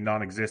much going to be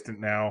non-existent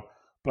now.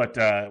 But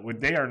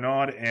with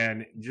d'Arnaud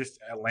and just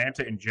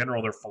Atlanta in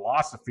general, their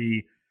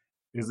philosophy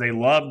is they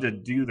love to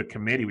do the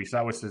committee. We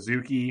saw with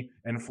Suzuki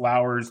and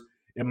Flowers.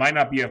 It might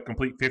not be a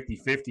complete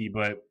 50-50,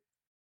 but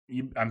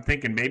I'm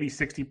thinking maybe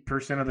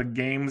 60% of the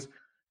games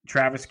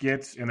Travis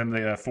gets, and then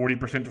the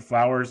 40% to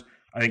Flowers.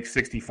 I think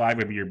 65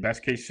 would be your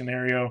best case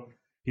scenario.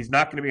 He's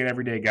not going to be an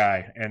everyday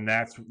guy, and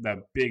that's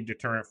the big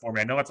deterrent for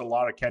me. I know it's a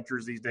lot of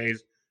catchers these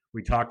days.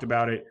 We talked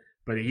about it,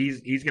 but he's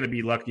going to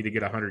be lucky to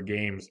get 100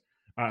 games,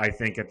 I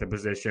think, at the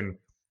position.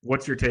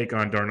 What's your take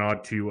on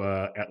d'Arnaud to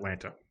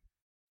Atlanta?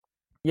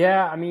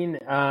 Yeah, I mean,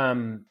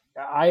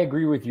 I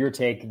agree with your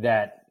take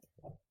that,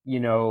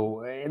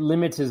 it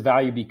limits his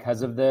value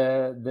because of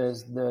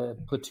the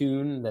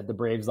platoon that the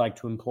Braves like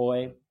to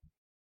employ.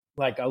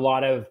 Like a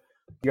lot of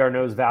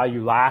d'Arnaud's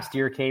value last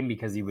year came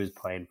because he was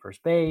playing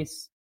first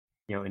base,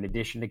 in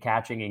addition to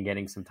catching and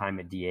getting some time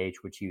at DH,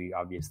 which he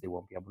obviously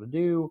won't be able to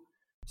do.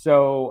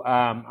 So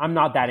I'm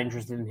not that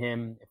interested in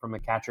him from a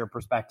catcher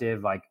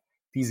perspective. Like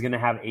if he's going to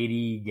have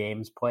 80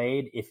 games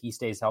played, if he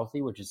stays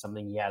healthy, which is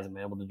something he hasn't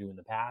been able to do in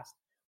the past,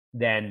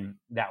 then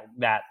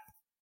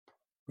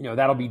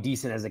that'll be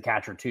decent as a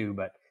catcher too.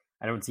 But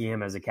I don't see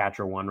him as a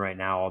catcher one right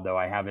now, although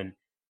I haven't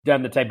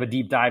done the type of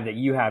deep dive that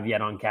you have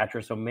yet on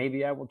catcher. So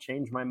maybe I will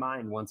change my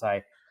mind once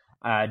I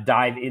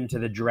dive into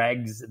the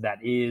dregs that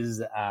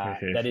is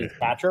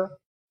catcher.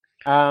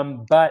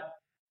 But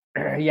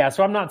yeah,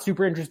 so I'm not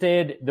super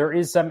interested. There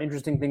is some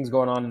interesting things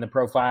going on in the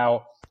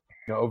profile.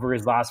 Over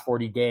his last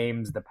 40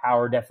 games, the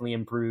power definitely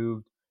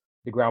improved.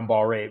 The ground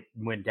ball rate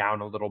went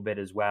down a little bit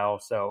as well.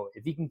 So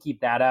if he can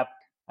keep that up,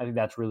 I think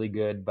that's really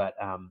good. But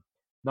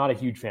not a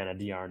huge fan of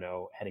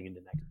d'Arnaud heading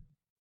into next.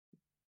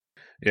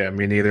 Yeah,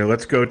 me neither.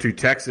 Let's go to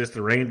Texas.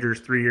 The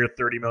Rangers 3-year,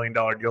 $30 million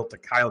deal to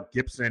Kyle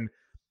Gibson.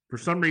 For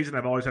some reason,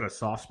 I've always had a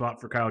soft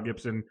spot for Kyle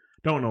Gibson.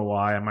 Don't know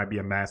why. I might be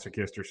a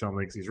masochist or something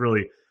because he's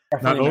really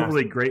definitely not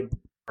overly great,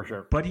 for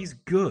sure. But he's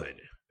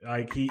good.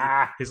 Like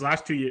his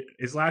last 2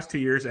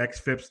 years,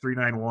 xFIPS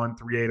 391,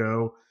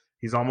 380.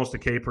 He's almost a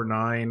K per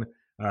 9.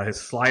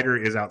 His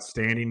slider is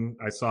outstanding.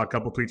 I saw a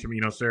couple tweets from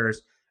Eno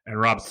Saris and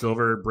Rob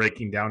Silver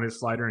breaking down his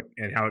slider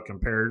and how it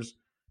compares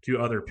to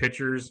other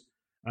pitchers.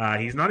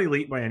 He's not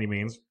elite by any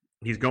means.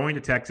 He's going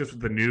to Texas with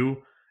the new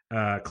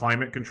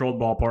climate-controlled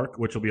ballpark,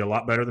 which will be a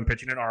lot better than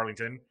pitching in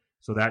Arlington.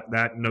 So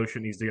that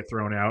notion needs to get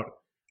thrown out.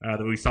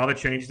 We saw the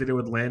changes they did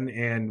with Lynn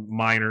and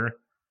Minor.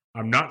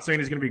 I'm not saying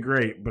he's going to be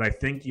great, but I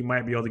think you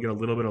might be able to get a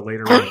little bit of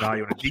later round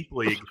value in a deep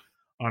league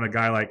on a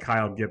guy like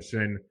Kyle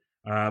Gibson.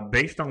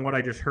 Based on what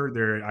I just heard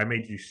there, I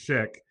made you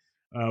sick.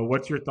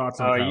 What's your thoughts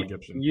on Kyle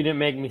Gibson? You didn't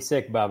make me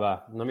sick,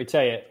 Bubba. Let me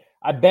tell you.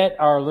 I bet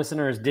our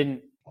listeners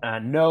didn't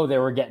know they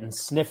were getting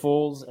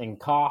sniffles and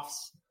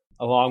coughs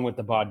along with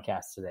the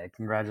podcast today.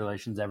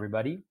 Congratulations,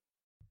 everybody.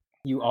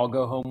 You all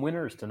go home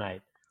winners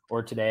tonight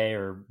or today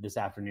or this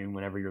afternoon,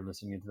 whenever you're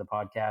listening to the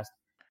podcast.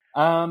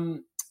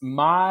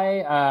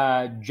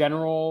 My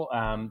general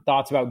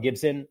thoughts about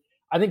Gibson,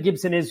 I think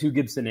Gibson is who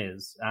Gibson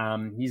is.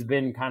 He's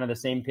been kind of the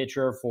same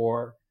pitcher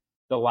for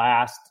the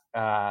last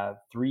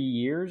 3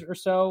 years or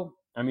so.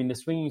 I mean, the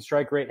swinging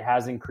strike rate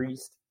has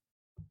increased.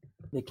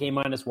 The K-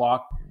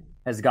 walk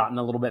has gotten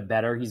a little bit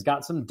better. He's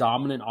got some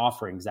dominant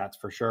offerings, that's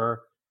for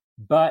sure.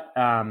 But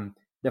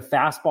the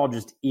fastball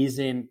just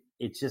isn't,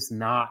 it's just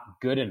not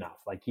good enough.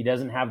 Like he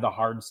doesn't have the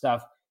hard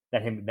stuff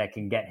that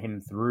can get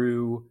him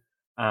through.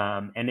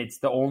 And it's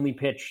the only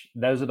pitch.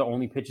 Those are the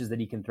only pitches that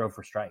he can throw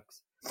for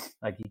strikes.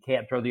 Like he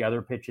can't throw the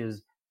other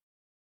pitches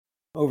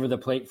over the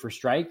plate for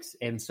strikes.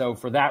 And so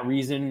for that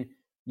reason,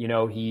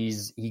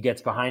 he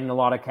gets behind in a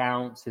lot of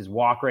counts. His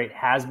walk rate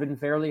has been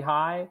fairly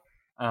high.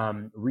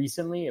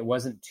 Recently, it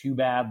wasn't too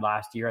bad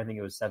last year. I think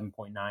it was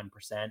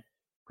 7.9%.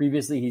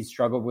 Previously, he's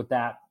struggled with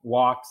that.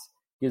 Walks,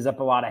 gives up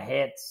a lot of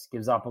hits,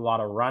 gives up a lot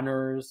of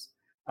runners,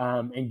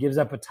 and gives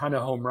up a ton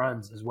of home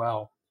runs as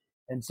well.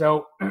 And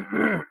so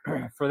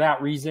for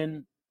that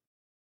reason,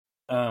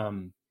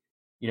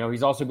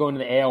 he's also going to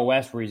the AL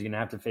West where he's going to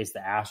have to face the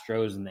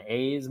Astros and the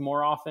A's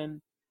more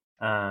often.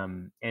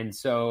 And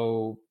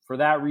so for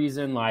that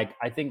reason, like,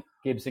 I think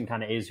Gibson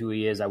kind of is who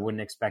he is. I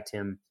wouldn't expect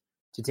him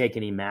to take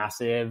any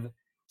massive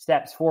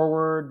steps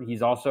forward.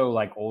 He's also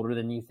like older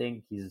than you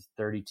think. He's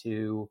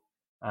 32.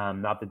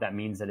 Not that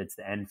means that it's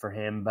the end for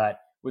him, but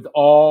with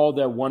all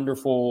the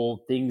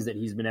wonderful things that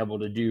he's been able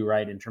to do,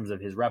 right, in terms of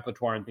his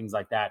repertoire and things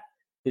like that,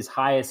 his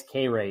highest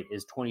K rate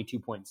is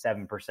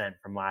 22.7%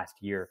 from last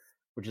year,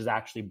 which is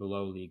actually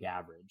below league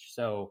average.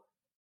 So,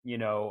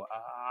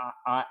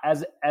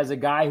 as a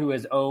guy who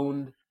has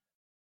owned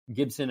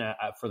Gibson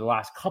for the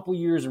last couple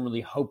years and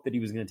really hoped that he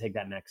was going to take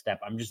that next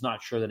step, I'm just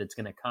not sure that it's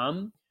going to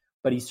come.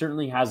 But he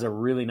certainly has a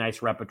really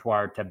nice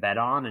repertoire to bet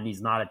on, and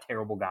he's not a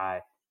terrible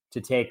guy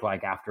to take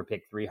like after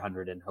pick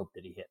 300 and hope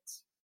that he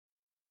hits.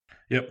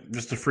 Yep,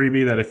 just a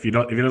freebie that if it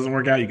doesn't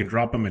work out, you can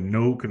drop him and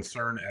no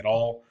concern at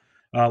all.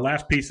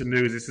 Last piece of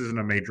news. This isn't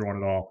a major one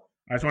at all.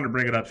 I just want to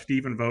bring it up.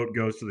 Stephen Vogt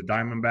goes to the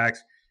Diamondbacks.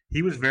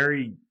 He was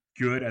very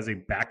good as a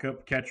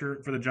backup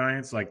catcher for the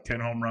Giants, like 10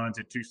 home runs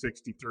at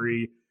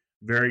 263.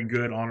 Very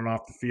good on and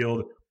off the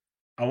field.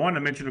 I wanted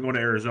to mention him going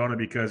to Arizona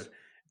because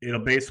it'll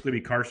basically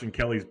be Carson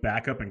Kelly's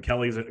backup, and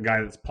Kelly's a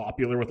guy that's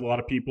popular with a lot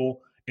of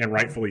people, and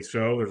rightfully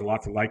so. There's a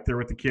lot to like there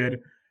with the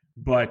kid.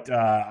 But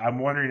I'm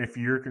wondering if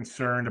you're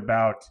concerned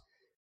about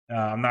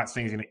I'm not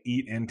saying he's going to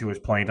eat into his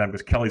playing time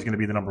because Kelly's going to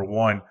be the number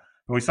one.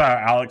 But we saw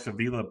Alex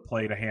Avila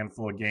played a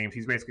handful of games.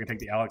 He's basically going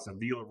to take the Alex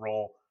Avila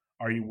role.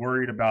 Are you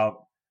worried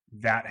about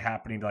that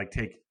happening to like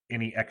take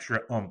any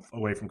extra oomph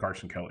away from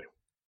Carson Kelly?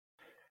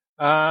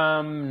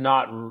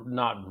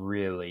 Not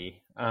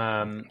really.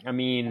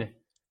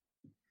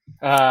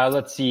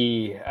 Let's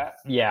see.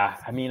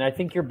 I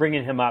think you're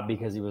bringing him up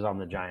because he was on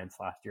the Giants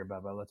last year,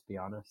 Bubba. Let's be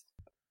honest.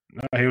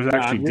 He was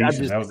actually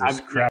decent. That was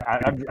this crap.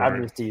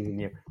 I'm just teasing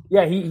you.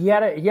 Yeah, he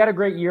had a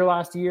great year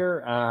last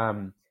year.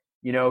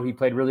 He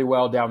played really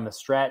well down the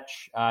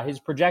stretch. His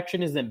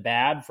projection isn't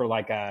bad for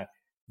like a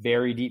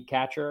very deep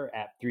catcher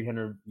at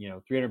 300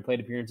 plate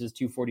appearances,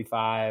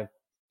 245,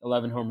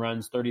 11 home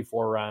runs,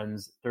 34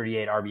 runs,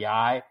 38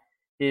 RBI.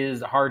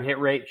 His hard hit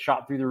rate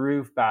shot through the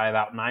roof by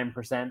about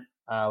 9%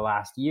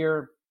 last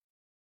year.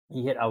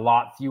 He hit a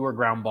lot fewer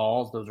ground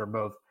balls. Those are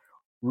both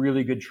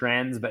really good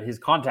trends, but his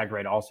contact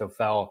rate also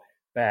fell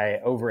by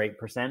over 8%,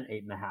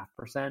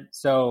 8.5%.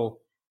 So,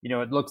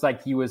 it looks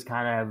like he was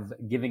kind of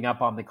giving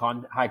up on the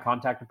high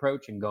contact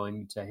approach and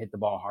going to hit the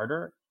ball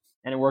harder,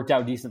 and it worked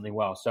out decently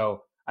well.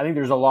 So I think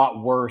there's a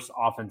lot worse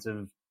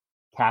offensive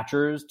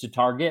catchers to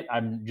target.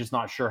 I'm just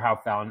not sure how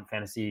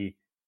fantasy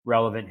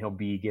relevant he'll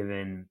be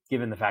given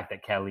the fact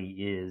that Kelly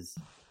is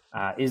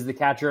the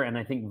catcher, and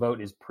I think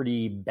Vogt is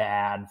pretty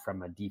bad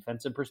from a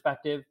defensive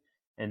perspective,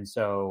 and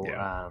so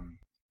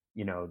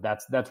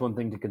that's one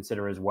thing to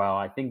consider as well.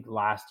 I think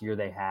last year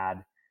they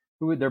had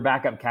their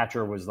backup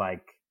catcher was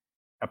like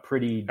a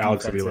pretty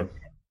Alex Avila.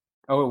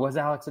 Oh, it was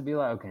Alex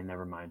Avila. Okay,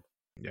 never mind.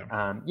 Yeah.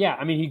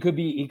 I mean, he could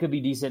be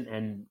decent,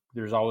 and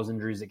there's always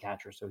injuries at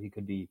catcher, so he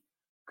could be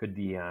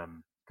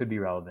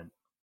relevant.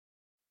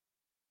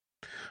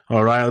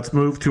 All right, let's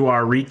move to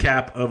our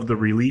recap of the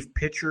relief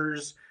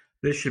pitchers.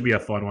 This should be a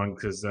fun one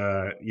because,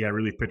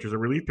 relief pitchers are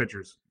relief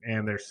pitchers,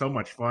 and they're so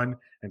much fun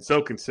and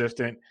so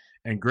consistent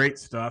and great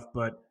stuff.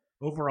 But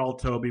overall,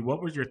 Toby,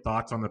 what was your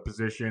thoughts on the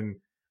position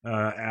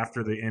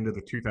after the end of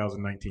the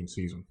 2019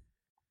 season?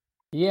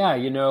 Yeah,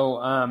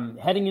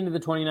 heading into the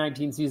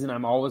 2019 season,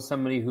 I'm always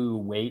somebody who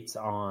waits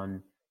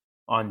on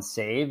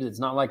saves. It's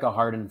not like a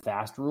hard and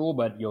fast rule,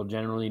 but you'll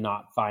generally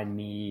not find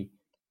me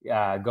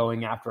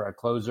going after a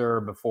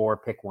closer before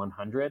pick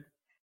 100.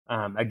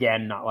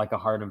 Again, not like a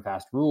hard and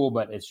fast rule,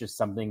 but it's just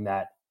something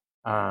that,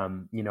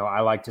 I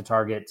like to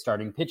target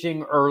starting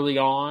pitching early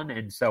on.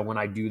 And so when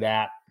I do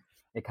that,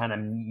 it kind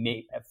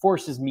of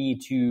forces me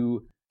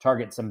to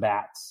target some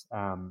bats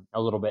a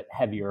little bit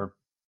heavier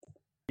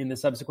in the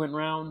subsequent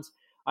rounds.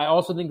 I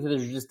also think that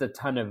there's just a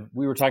ton of,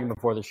 we were talking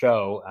before the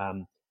show,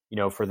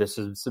 for the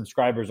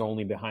subscribers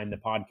only behind the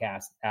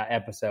podcast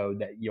episode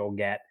that you'll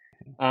get,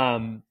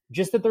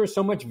 just that there's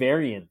so much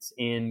variance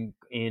in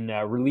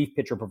relief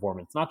pitcher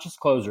performance, not just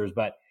closers,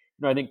 but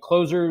I think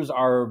closers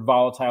are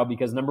volatile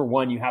because number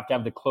one, you have to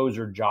have the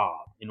closer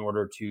job in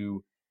order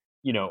to,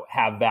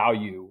 have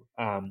value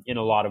in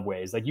a lot of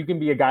ways. Like you can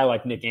be a guy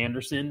like Nick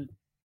Anderson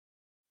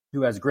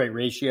who has great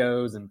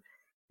ratios and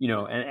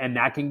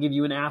that can give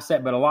you an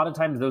asset, but a lot of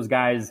times those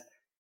guys,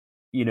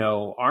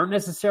 aren't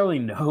necessarily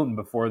known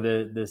before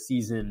the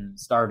season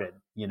started,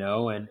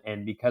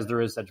 and because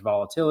there is such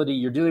volatility,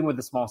 you're dealing with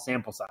a small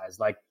sample size.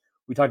 Like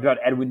we talked about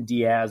Edwin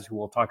Diaz, who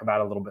we'll talk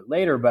about a little bit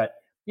later, but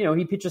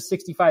he pitches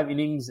 65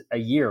 innings a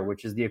year,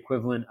 which is the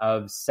equivalent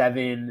of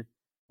 7,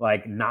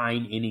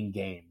 9-inning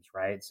games,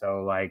 right?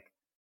 So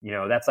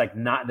that's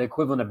not the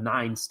equivalent of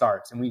 9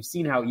 starts. And we've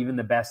seen how even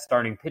the best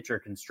starting pitcher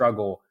can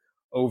struggle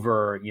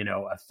over,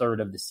 a third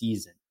of the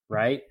season,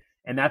 right?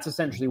 And that's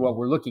essentially what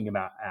we're looking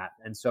at.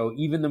 And so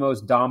even the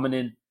most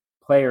dominant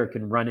player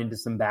can run into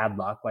some bad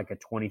luck, like a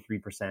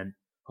 23%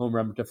 home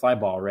run to fly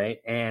ball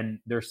rate, and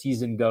their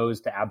season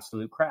goes to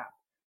absolute crap.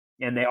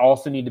 And they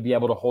also need to be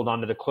able to hold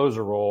on to the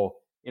closer role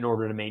in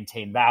order to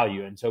maintain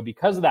value. And so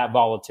because of that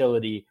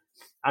volatility,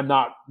 I'm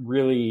not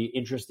really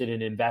interested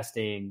in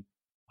investing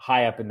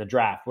high up in the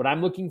draft. What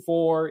I'm looking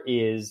for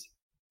is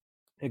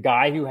a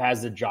guy who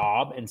has a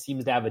job and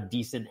seems to have a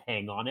decent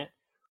hang on it,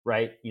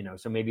 right?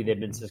 So maybe they've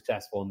been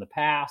successful in the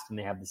past and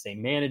they have the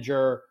same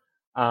manager,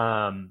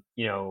 something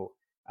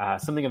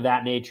of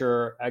that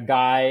nature,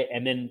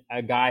 and then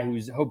a guy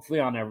who's hopefully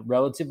on a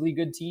relatively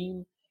good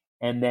team.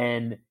 And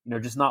then,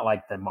 just not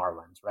like the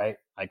Marlins, right?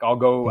 Like I'll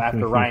go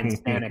after Ryan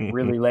Stanek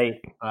really late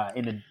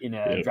in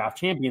a draft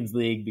champions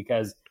league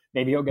because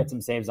maybe he'll get some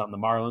saves on the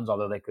Marlins,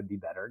 although they could be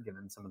better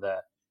given some of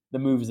the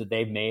moves that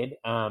they've made.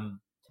 And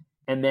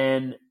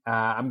then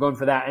I'm going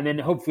for that. And then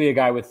hopefully a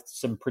guy with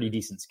some pretty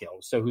decent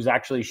skills. So who's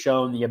actually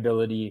shown the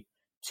ability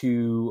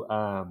to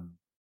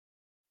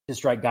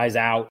strike guys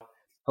out,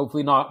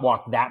 hopefully not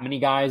walk that many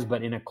guys,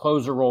 but in a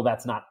closer role,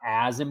 that's not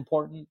as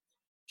important.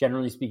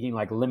 Generally speaking,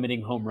 like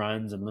limiting home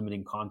runs and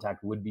limiting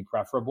contact would be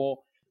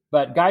preferable.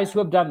 But guys who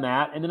have done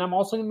that. And then I'm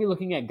also going to be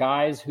looking at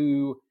guys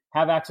who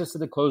have access to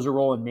the closer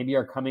role and maybe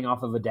are coming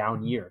off of a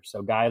down year. So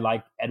a guy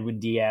like Edwin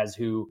Diaz,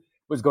 who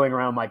was going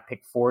around like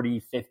pick 40,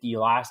 50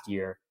 last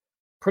year,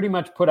 pretty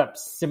much put up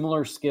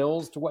similar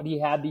skills to what he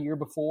had the year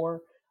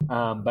before,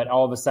 but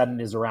all of a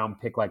sudden is around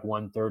pick like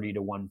 130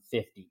 to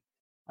 150.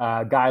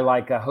 A guy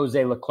like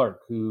Jose Leclerc,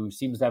 who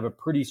seems to have a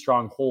pretty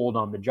strong hold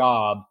on the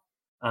job,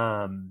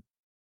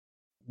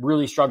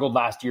 really struggled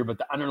last year, but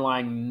the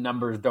underlying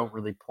numbers don't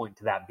really point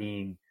to that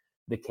being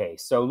the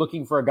case. So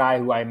looking for a guy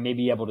who I may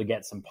be able to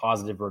get some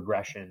positive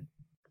regression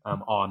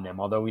on them,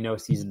 although we know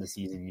season to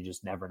season, you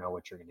just never know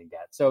what you're going to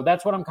get. So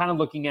that's what I'm kind of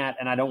looking at,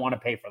 and I don't want to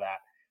pay for that.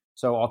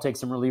 So I'll take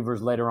some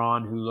relievers later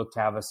on who look to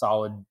have a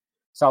solid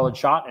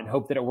shot and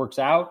hope that it works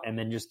out, and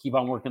then just keep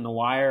on working the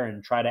wire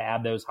and try to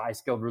add those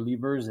high-skilled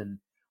relievers and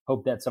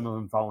hope that some of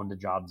them fall into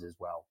jobs as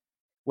well.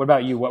 What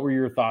about you? What were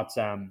your thoughts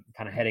kind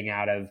of heading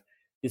out of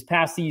this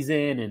past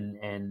season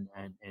and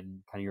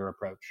kind of your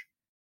approach?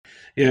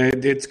 Yeah,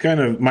 it's kind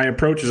of my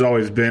approach has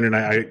always been, and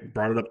I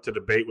brought it up to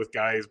debate with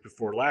guys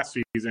before last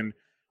season.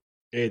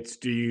 It's,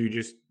 do you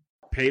just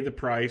pay the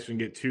price and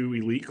get two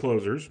elite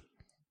closers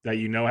that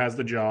has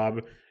the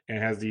job and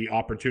has the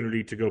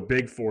opportunity to go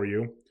big for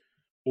you,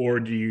 or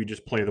do you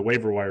just play the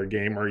waiver wire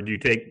game, or do you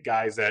take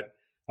guys that,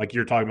 like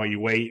you're talking about, you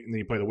wait and then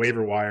you play the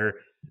waiver wire?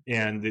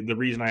 And the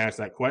reason I asked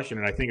that question,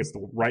 and I think it's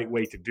the right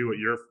way to do it,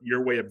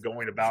 your way of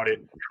going about it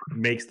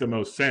makes the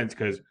most sense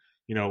because,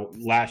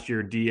 last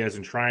year Diaz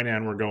and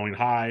Trinan were going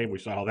high. We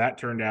saw how that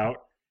turned out.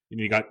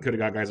 You could have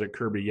got guys like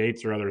Kirby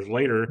Yates or others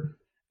later.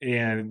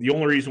 And the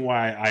only reason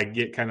why I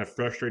get kind of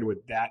frustrated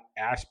with that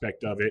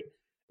aspect of it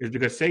is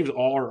because saves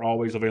are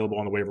always available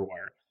on the waiver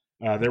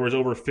wire. There was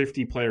over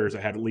 50 players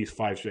that had at least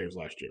 5 saves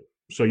last year.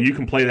 So you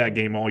can play that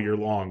game all year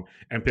long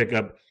and pick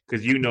up,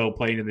 because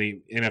playing in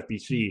the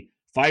NFBC,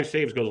 5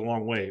 saves goes a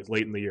long way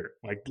late in the year.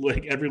 Like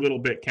every little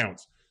bit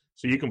counts.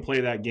 So you can play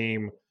that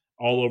game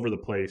all over the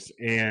place.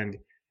 And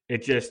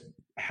it just,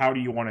 how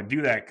do you want to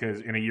do that?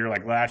 Because in a year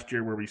like last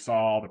year where we saw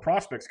all the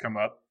prospects come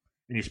up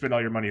and you spend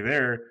all your money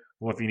there,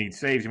 well, if you need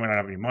saves, you might not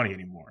have any money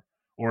anymore.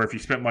 Or if you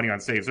spent money on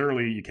saves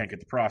early, you can't get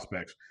the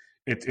prospects.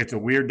 It's a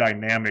weird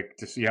dynamic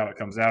to see how it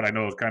comes out. I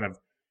know it's kind of,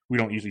 we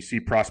don't usually see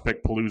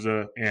prospect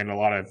palooza and a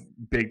lot of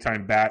big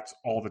time bats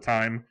all the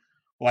time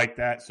like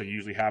that. So you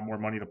usually have more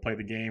money to play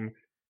the game.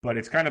 But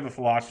it's kind of a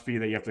philosophy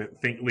that you have to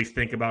at least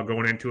think about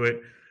going into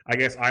it. I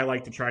guess I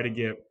like to try to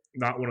get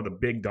not one of the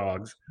big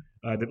dogs,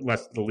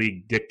 unless the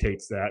league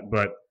dictates that.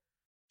 But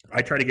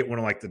I try to get one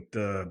of like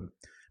the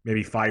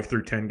maybe 5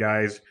 through 10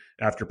 guys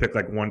after pick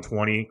like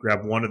 120.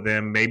 Grab one of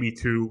them, maybe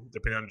 2,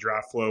 depending on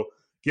draft flow.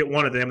 Get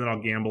one of them, then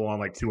I'll gamble on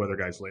like 2 other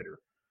guys later.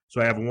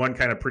 So I have one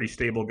kind of pretty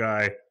stable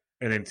guy,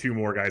 and then 2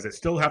 more guys that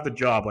still have the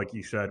job, like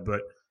you said,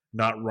 but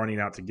not running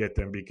out to get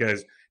them,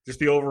 because just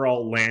the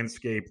overall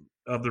landscape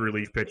of the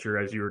relief pitcher,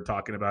 as you were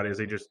talking about, is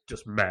a just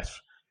mess,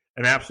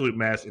 an absolute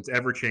mess. It's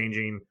ever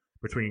changing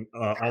between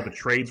all the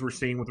trades we're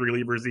seeing with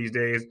relievers these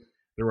days.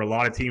 There were a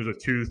lot of teams with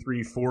 2,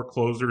 3, 4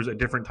 closers at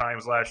different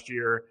times last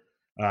year.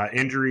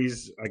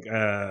 Injuries, like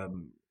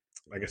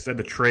I said,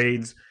 the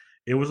trades.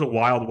 It was a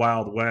wild,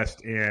 wild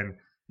west. And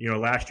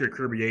last year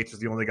Kirby Yates was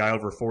the only guy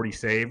over 40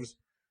 saves.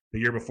 The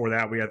year before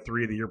that, we had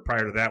 3. The year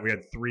prior to that, we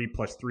had 3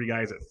 plus 3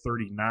 guys at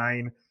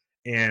 39.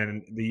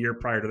 And the year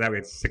prior to that, we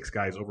had 6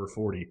 guys over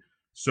 40.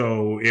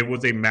 So it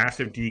was a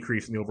massive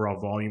decrease in the overall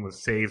volume of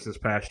saves this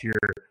past year.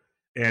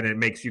 And it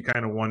makes you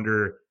kind of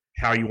wonder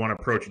how you want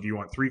to approach it. Do you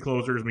want 3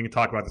 closers? We can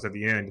talk about this at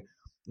the end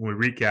when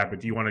we recap it.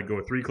 Do you want to go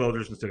with 3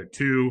 closers instead of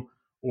 2?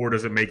 Or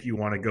does it make you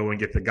want to go and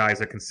get the guys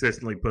that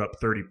consistently put up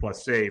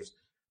 30-plus saves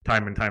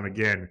time and time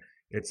again?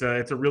 It's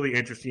a really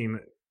interesting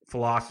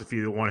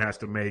philosophy that one has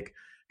to make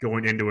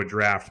going into a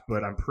draft.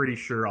 But I'm pretty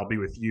sure I'll be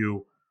with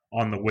you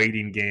on the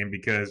waiting game,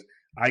 because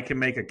I can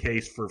make a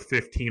case for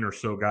 15 or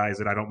so guys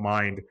that I don't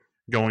mind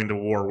going to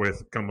war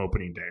with come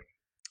opening day.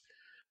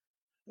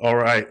 All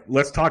right,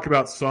 let's talk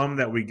about some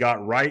that we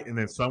got right and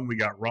then some we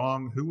got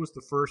wrong. Who was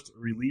the first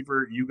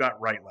reliever you got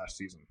right last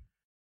season?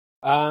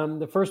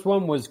 The first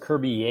one was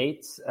Kirby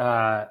Yates.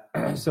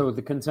 So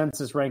the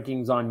consensus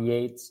rankings on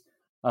Yates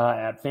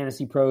at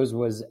Fantasy Pros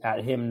was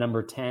at him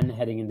number 10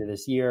 heading into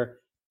this year.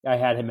 I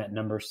had him at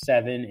number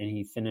 7, and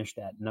he finished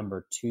at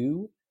number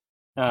 2.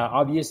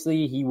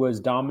 Obviously, he was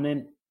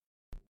dominant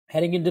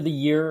heading into the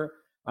year.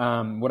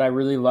 What I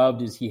really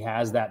loved is he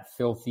has that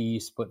filthy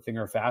split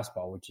finger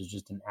fastball, which is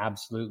just an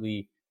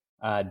absolutely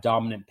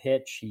dominant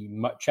pitch. He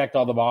checked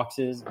all the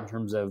boxes in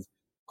terms of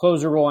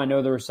closer role. I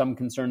know there were some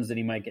concerns that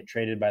he might get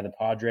traded by the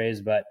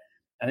Padres, but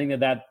I think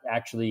that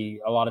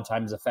actually a lot of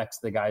times affects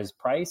the guy's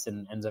price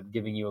and ends up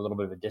giving you a little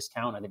bit of a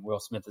discount. I think Will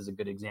Smith is a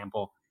good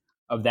example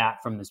of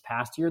that from this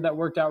past year that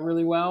worked out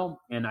really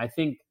well. And I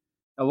think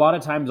a lot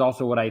of times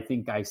also what I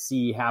think I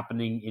see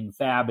happening in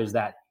Fab is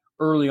that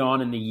early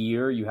on in the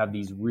year, you have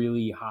these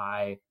really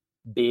high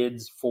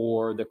bids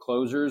for the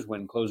closers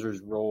when closers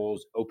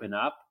roles open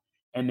up.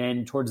 And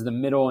then towards the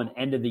middle and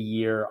end of the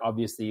year,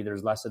 obviously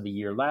there's less of the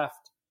year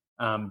left.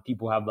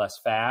 People have less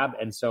Fab.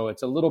 And so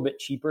it's a little bit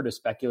cheaper to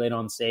speculate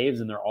on saves.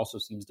 And there also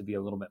seems to be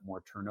a little bit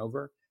more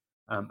turnover.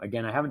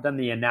 Again, I haven't done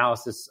the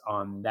analysis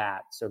on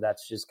that. So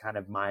that's just kind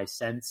of my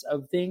sense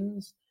of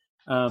things.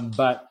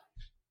 But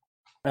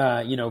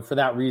for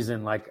that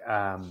reason,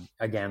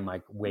 again,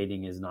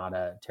 waiting is not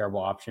a terrible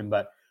option.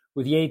 But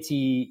with Yates,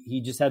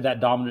 he just had that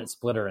dominant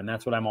splitter. And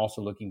that's what I'm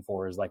also looking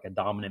for is like a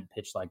dominant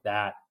pitch like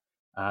that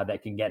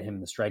that can get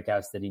him the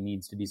strikeouts that he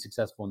needs to be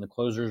successful in the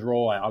closer's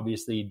role. I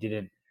obviously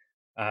didn't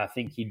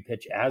think he'd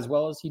pitch as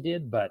well as he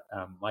did, but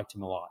liked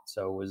him a lot.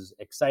 So was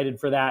excited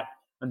for that.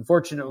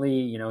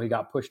 Unfortunately, he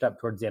got pushed up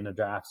towards the end of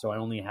the draft, so I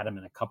only had him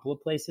in a couple of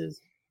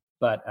places,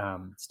 but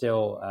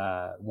still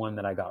one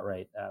that I got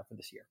right for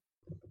this year.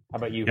 How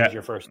about you? Yeah, who's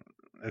your first?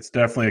 It's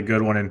definitely a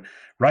good one. And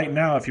right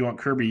now, if you want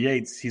Kirby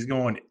Yates, he's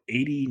going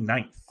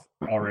 89th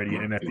already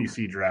in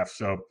NFBC draft.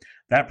 So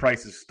that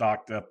price is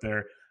stocked up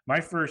there.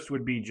 My first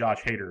would be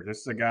Josh Hader. This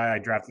is a guy I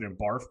drafted in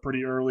BARF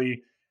pretty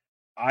early.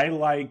 I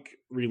like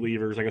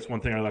relievers. I guess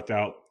one thing I left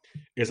out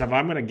is if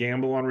I'm going to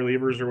gamble on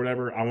relievers or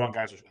whatever, I want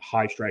guys with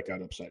high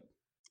strikeout upside.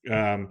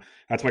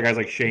 That's why guys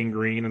like Shane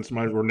Green and some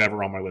others were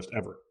never on my list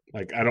ever.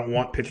 Like, I don't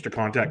want pitch to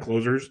contact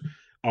closers.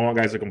 I want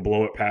guys that can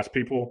blow it past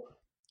people.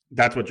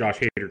 That's what Josh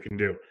Hader can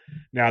do.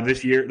 Now,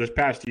 this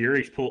past year,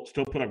 he's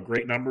still put up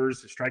great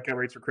numbers. His strikeout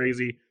rates are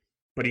crazy,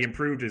 but he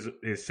improved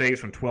his saves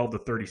from 12 to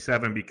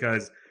 37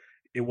 because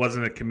it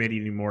wasn't a committee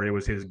anymore. It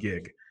was his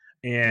gig,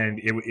 and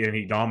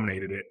he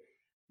dominated it.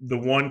 The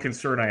one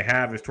concern I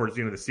have is towards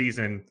the end of the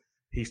season,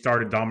 he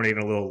started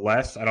dominating a little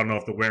less. I don't know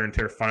if the wear and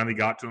tear finally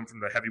got to him from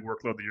the heavy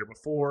workload the year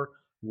before,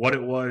 what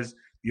it was.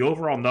 The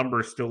overall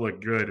numbers still look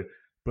good,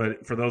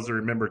 but for those that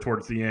remember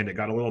towards the end, it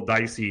got a little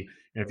dicey.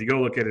 And if you go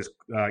look at his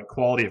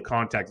quality of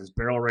contact, his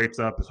barrel rate's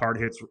up, his hard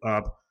hits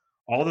up.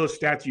 All those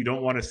stats you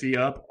don't want to see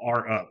up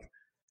are up.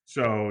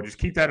 So just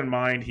keep that in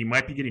mind. He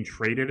might be getting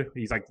traded.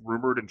 He's like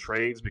rumored in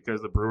trades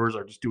because the Brewers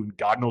are just doing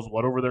God knows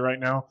what over there right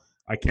now.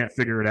 I can't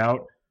figure it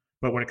out.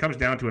 But when it comes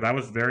down to it, I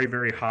was very,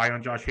 very high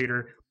on Josh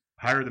Hader,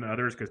 higher than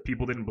others because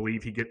people didn't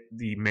believe he'd get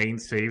the main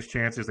saves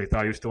chances. They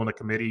thought he was still in the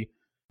committee.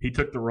 He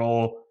took the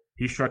role.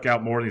 He struck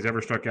out more than he's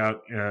ever struck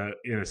out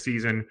in a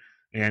season.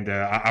 And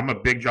I'm a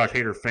big Josh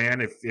Hader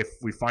fan. If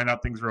we find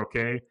out things are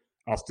okay,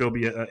 I'll still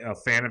be a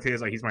fan of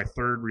his. Like, he's my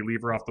third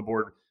reliever off the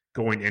board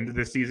going into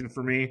this season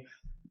for me.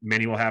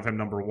 Many will have him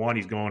number 1.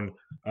 He's going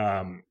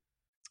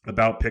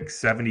about pick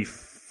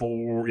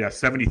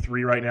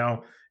 73 right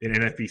now in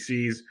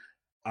NFBCs.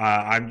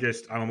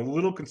 I'm a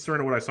little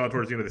concerned at what I saw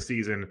towards the end of the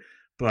season,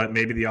 but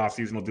maybe the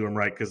offseason will do him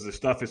right because the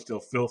stuff is still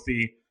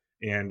filthy,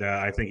 and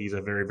I think he's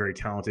a very, very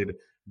talented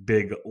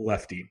big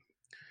lefty.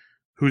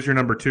 Who's your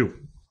number 2?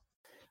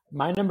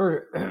 My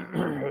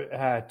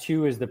number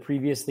 2 is the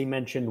previously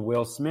mentioned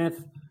Will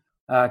Smith.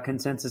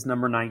 Consensus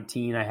number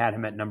 19. I had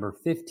him at number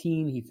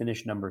 15. He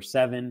finished number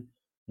 7.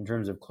 In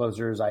terms of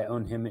closers, I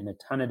own him in a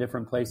ton of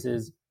different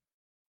places,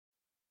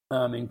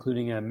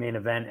 including a main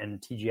event and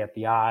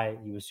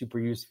TGFBI. He was super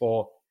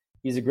useful.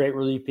 He's a great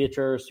relief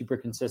pitcher, super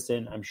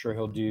consistent. I'm sure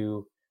he'll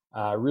do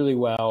really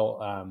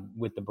well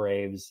with the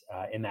Braves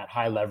in that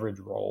high leverage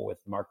role with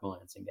Mark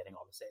Melancon getting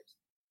all the saves.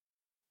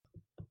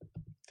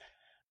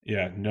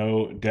 Yeah,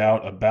 no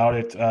doubt about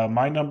it.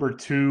 My number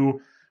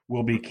 2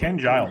 will be Ken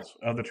Giles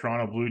of the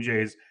Toronto Blue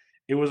Jays.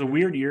 It was a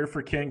weird year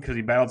for Ken because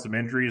he battled some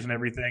injuries and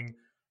everything.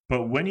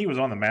 But when he was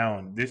on the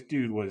mound, this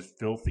dude was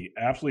filthy,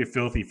 absolutely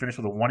filthy. He finished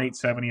with a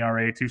 1.87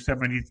 ERA,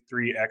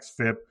 273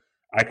 xFIP.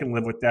 I can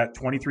live with that.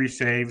 23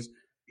 saves.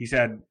 He's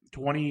had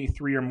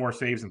 23 or more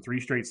saves in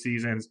 3 straight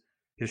seasons.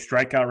 His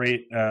strikeout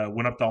rate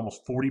went up to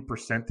almost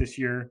 40% this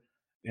year,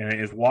 and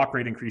his walk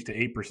rate increased to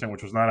 8%,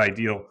 which was not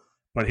ideal.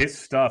 But his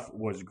stuff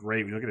was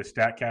great. We look at his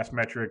StatCast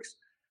metrics.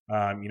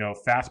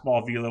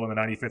 Fastball velo in the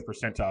 95th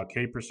percentile,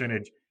 K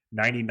percentage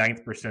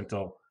 99th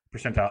percentile,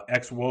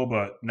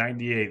 xWOBA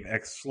 98th,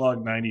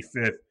 xSlug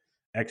 95th,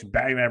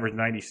 xBatting average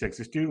 96.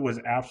 This dude was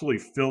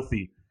absolutely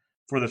filthy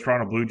for the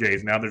Toronto Blue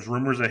Jays. Now, there's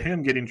rumors of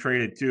him getting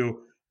traded too.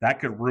 That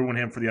could ruin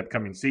him for the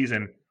upcoming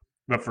season.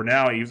 But for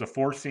now, he was a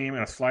four-seam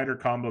and a slider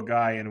combo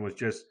guy and was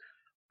just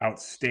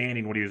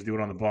outstanding what he was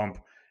doing on the bump.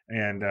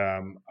 And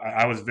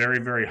I was very,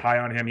 very high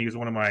on him. He was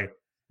one of my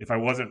 – if I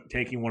wasn't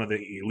taking one of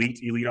the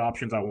elite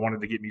options, I wanted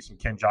to get me some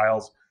Ken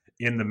Giles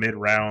in the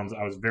mid-rounds.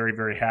 I was very,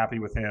 very happy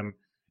with him.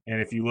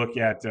 And if you look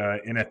at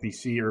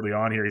NFBC early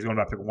on here, he's going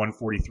about pick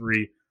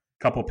 143.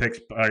 Couple picks.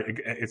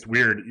 It's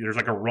weird. There's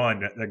like a run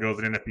that goes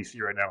in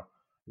NFBC right now.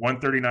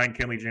 139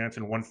 Kenley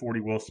Jansen, 140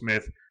 Will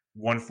Smith,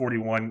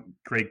 141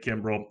 Craig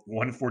Kimbrell,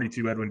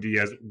 142 Edwin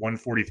Diaz,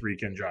 143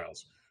 Ken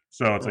Giles.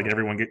 So it's like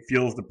everyone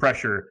feels the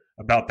pressure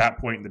about that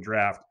point in the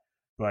draft.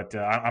 But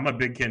I'm a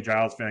big Ken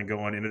Giles fan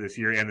going into this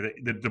year, and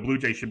the Blue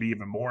Jays should be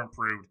even more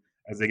improved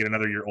as they get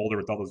another year older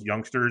with all those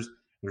youngsters.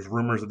 There's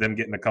rumors of them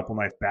getting a couple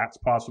nice bats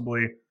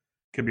possibly.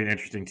 Could be an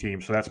interesting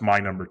team. So that's my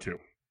number 2.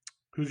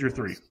 Who's your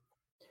 3?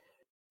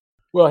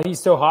 Well, he's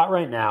so hot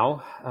right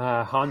now.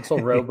 Hansel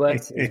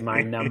Robles is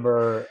my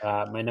number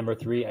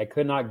 3. I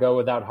could not go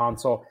without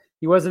Hansel.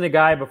 He wasn't a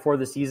guy before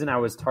the season I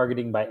was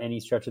targeting by any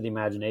stretch of the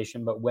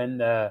imagination. But when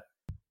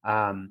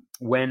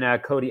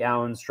Cody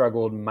Allen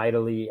struggled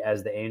mightily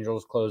as the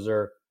Angels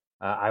closer,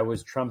 I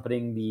was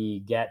trumpeting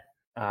the get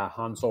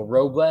Hansel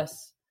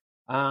Robles.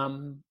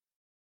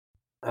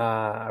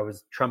 I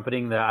was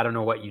trumpeting I don't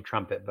know what you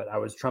trumpet, but I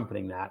was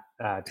trumpeting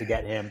that to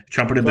get him.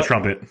 Trumpeted the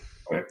trumpet.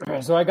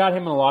 So I got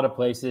him in a lot of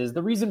places.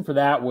 The reason for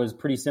that was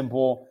pretty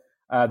simple.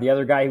 The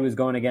other guy he was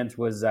going against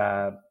was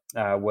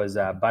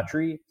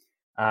Buttrey,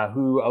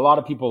 who a lot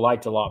of people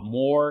liked a lot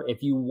more.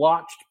 If you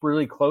watched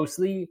really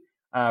closely,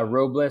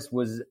 Robles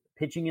was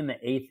pitching in the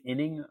 8th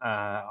inning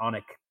on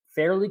a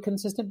fairly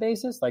consistent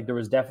basis. Like there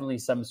was definitely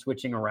some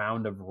switching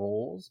around of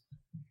roles.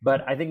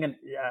 But I think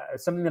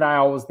something that I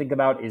always think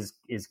about is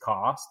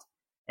cost.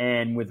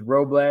 And with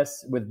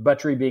Robles, with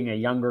Buttrey being a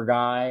younger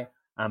guy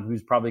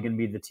who's probably going to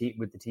be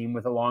with the team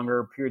with a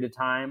longer period of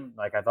time,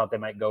 like I thought they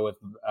might go with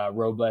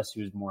Robles,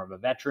 who's more of a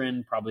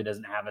veteran, probably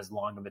doesn't have as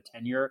long of a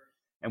tenure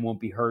and won't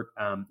be hurt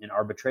in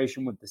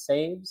arbitration with the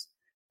saves.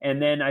 And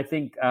then I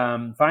think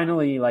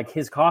finally, like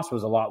his cost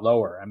was a lot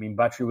lower. I mean,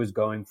 Buttrey was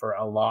going for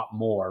a lot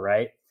more,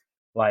 right?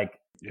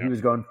 Like he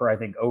was going for, I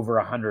think, over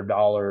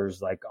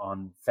 $100 like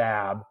on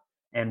Fab.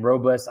 And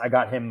Robles, I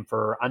got him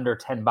for under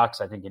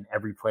 $10, I think, in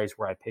every place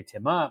where I picked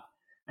him up.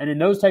 And in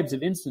those types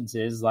of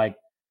instances, like,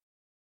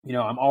 you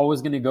know, I'm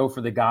always going to go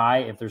for the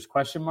guy. If there's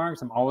question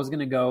marks, I'm always going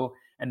to go,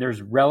 and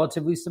there's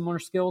relatively similar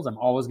skills, I'm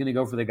always going to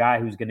go for the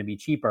guy who's going to be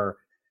cheaper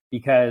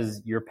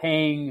because you're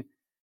paying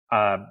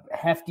a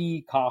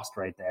hefty cost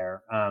right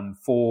there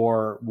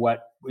for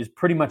what is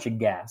pretty much a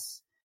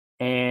guess.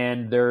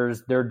 And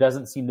there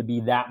doesn't seem to be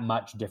that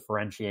much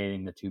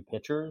differentiating the two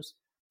pitchers.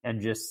 And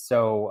just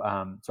so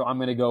I'm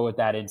going to go with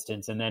that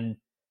instance. And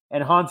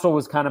Hansel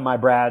was kind of my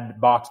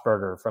Brad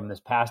Boxberger from this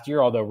past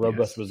year, although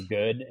Robles was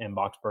good and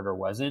Boxberger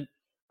wasn't.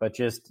 But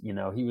just, you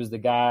know, he was the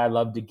guy I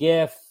loved to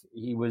gif.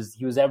 He was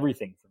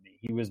everything for me.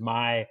 He was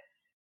my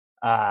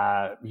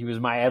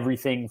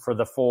everything for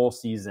the full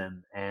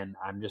season. And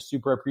I'm just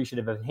super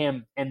appreciative of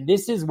him. And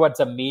this is what's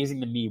amazing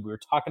to me. We were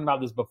talking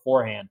about this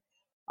beforehand.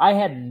 I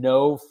had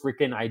no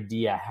freaking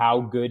idea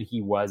how good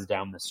he was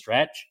down the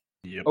stretch.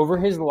 Yep. Over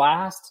his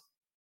last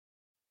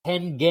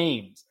 10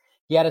 games,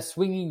 he had a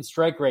swinging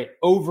strike rate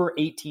over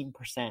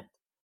 18%.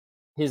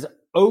 His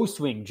O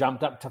swing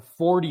jumped up to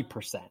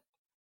 40%.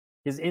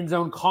 His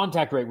in-zone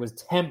contact rate was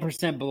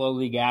 10% below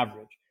league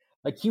average.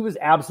 Like, he was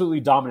absolutely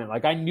dominant.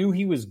 Like, I knew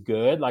he was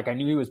good. Like, I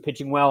knew he was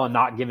pitching well and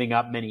not giving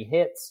up many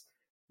hits.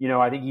 You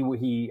know, I think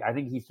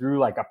he threw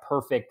like a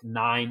perfect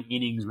 9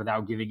 innings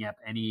without giving up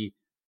any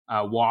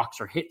walks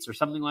or hits or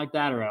something like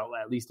that, or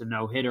at least a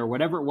no-hitter,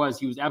 whatever it was.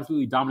 He was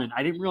absolutely dominant.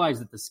 I didn't realize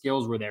that the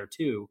skills were there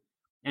too.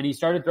 And he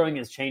started throwing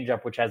his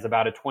changeup, which has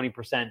about a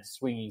 20%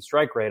 swinging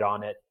strike rate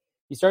on it.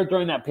 He started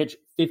throwing that pitch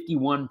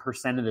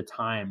 51% of the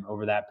time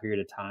over that period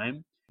of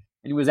time.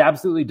 And he was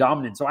absolutely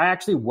dominant. So I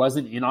actually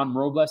wasn't in on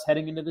Robles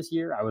heading into this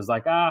year. I was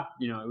like,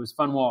 it was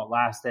fun while it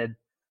lasted.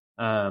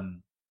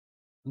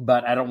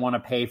 But I don't want to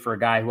pay for a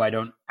guy who I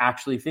don't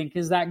actually think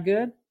is that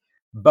good.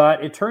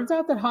 But it turns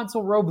out that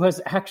Hansel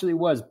Robles actually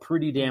was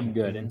pretty damn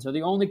good. And so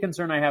the only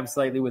concern I have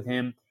slightly with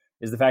him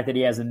is the fact that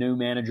he has a new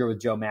manager with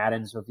Joe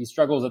Maddon. So if he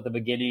struggles at the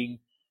beginning,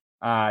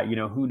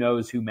 who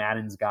knows who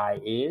Maddon's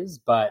guy is.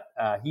 But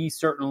he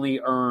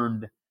certainly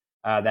earned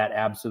that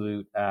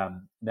absolute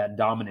that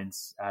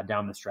dominance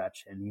down the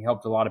stretch. And he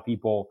helped a lot of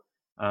people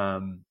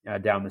down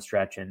the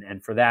stretch.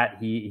 And for that,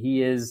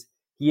 he is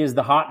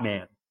the hot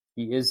man.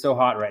 He is so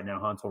hot right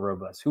now, Hansel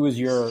Robles. Who is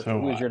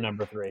your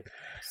number 3?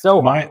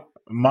 So hot.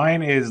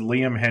 Mine is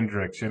Liam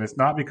Hendriks, and it's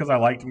not because I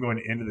liked him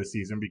going into the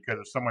season, because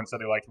if someone said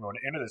they liked him going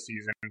into the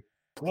season,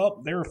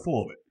 well, they were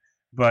full of it.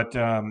 But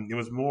it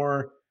was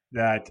more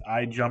that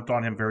I jumped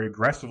on him very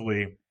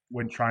aggressively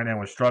when China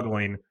was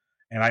struggling,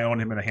 and I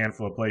owned him in a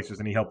handful of places,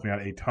 and he helped me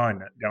out a ton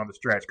down the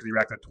stretch because he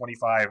racked up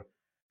 25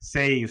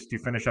 saves to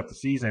finish up the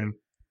season.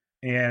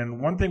 And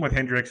one thing with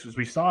Hendriks is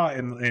we saw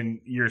in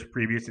years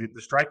previous, the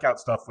strikeout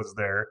stuff was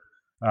there.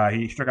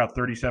 He struck out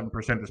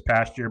 37% this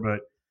past year, but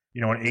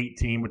in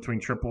 18 between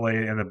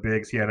AAA and the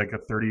bigs, he had like a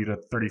 30 to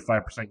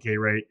 35% K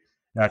rate,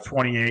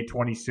 28,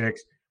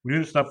 26. We knew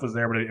the stuff was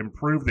there, but it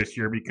improved this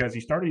year because he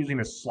started using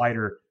his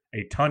slider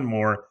a ton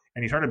more,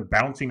 and he started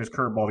bouncing his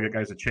curveball to get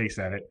guys to chase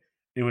at it.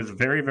 It was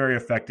very, very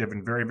effective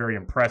and very, very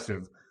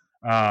impressive.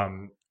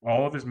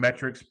 All of his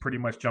metrics pretty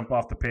much jump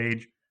off the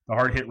page. The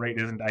hard hit rate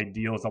isn't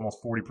ideal; it's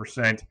almost 40%,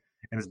 and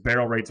his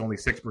barrel rate's only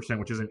 6%,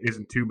 which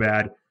isn't too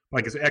bad.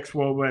 Like his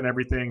xwOBA and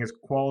everything, his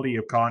quality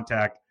of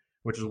contact,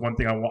 which is one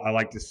thing I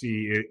like to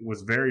see, it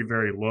was very,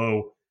 very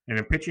low. And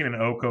in pitching in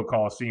Oko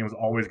Coliseum is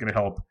always going to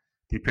help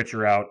the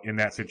pitcher out in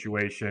that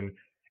situation.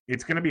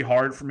 It's going to be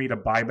hard for me to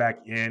buy back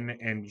in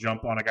and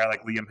jump on a guy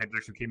like Liam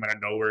Hendriks, who came out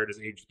of nowhere at his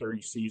age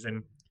 30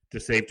 season to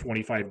save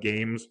 25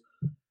 games.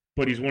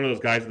 But he's one of those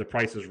guys that the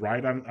price is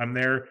right. I'm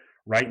there.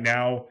 Right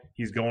now,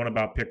 he's going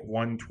about pick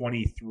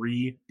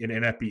 123 in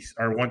NFBC,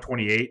 or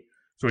 128.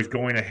 So he's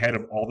going ahead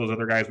of all those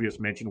other guys we just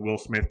mentioned, Will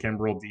Smith,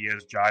 Kimbrel,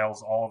 Diaz,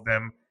 Giles, all of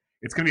them.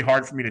 It's going to be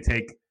hard for me to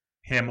take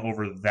him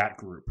over that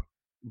group.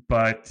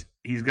 But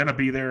he's going to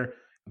be there.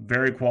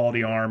 Very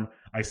quality arm.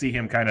 I see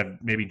him kind of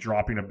maybe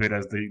dropping a bit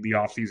as the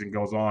offseason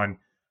goes on.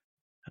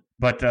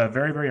 But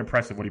very, very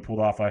impressive what he pulled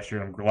off last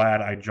year. I'm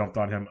glad I jumped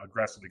on him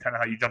aggressively. Kind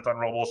of how you jumped on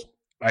Robles,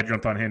 I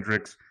jumped on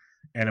Hendriks,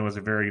 and it was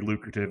a very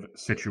lucrative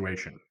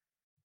situation.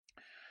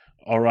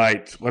 All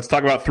right, let's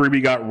talk about three we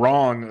got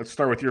wrong. Let's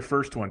start with your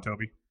first one,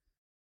 Toby.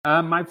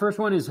 My first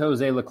one is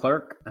Jose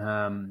Leclerc.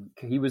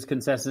 He was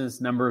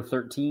consensus number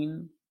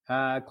 13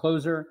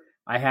 closer.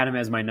 I had him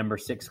as my number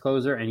 6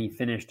 closer, and he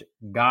finished,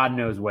 God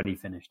knows what he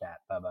finished at,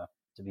 Bubba,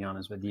 to be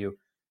honest with you.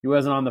 He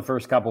wasn't on the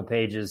first couple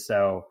pages,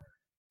 so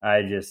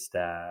I just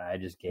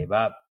gave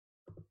up.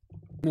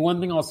 The one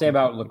thing I'll say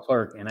about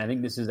Leclerc, and I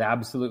think this is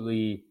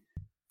absolutely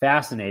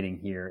fascinating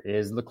here,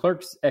 is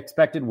Leclerc's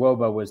expected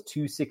WOBA was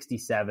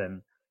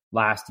 267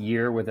 last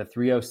year with a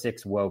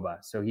 306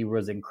 WOBA. So he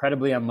was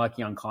incredibly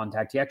unlucky on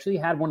contact. He actually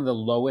had one of the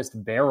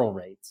lowest barrel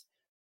rates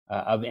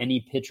of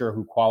any pitcher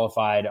who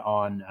qualified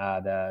on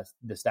the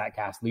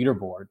StatCast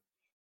leaderboard.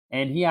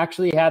 And he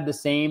actually had the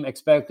same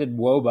expected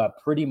WOBA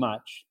pretty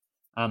much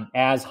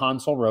as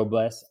Hansel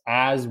Robles,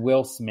 as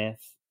Will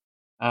Smith,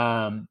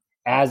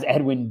 as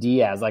Edwin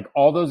Diaz. Like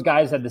all those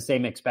guys had the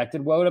same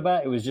expected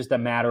WOBA. It was just a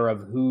matter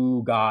of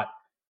who got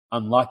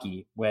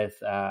unlucky with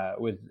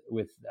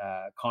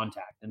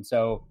contact. And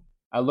so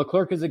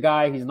Leclerc is a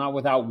guy, he's not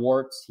without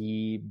warts.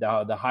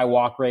 The high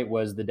walk rate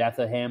was the death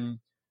of him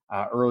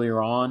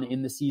earlier on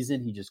in the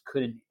season. He just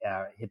couldn't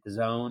hit the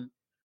zone.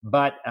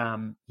 But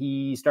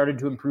he started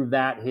to improve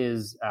that.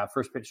 His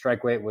first pitch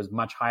strike rate was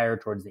much higher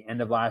towards the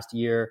end of last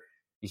year.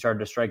 He started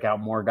to strike out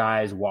more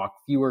guys, walk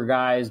fewer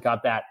guys,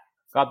 got that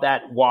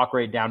walk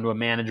rate down to a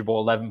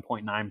manageable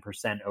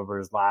 11.9% over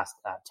his last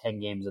 10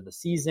 games of the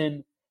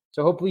season.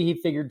 So hopefully he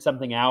figured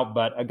something out,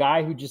 but a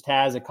guy who just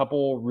has a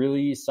couple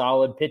really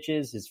solid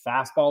pitches. His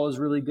fastball is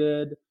really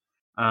good.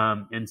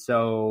 And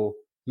so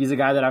he's a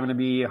guy that I'm going to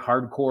be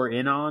hardcore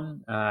in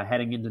on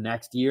heading into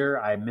next year.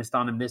 I missed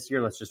on him this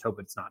year. Let's just hope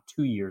it's not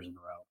 2 years in a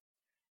row.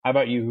 How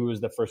about you? Who was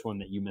the first one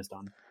that you missed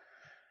on?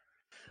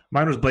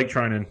 Mine was Blake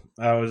Treinen.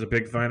 I was a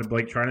big fan of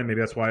Blake Treinen.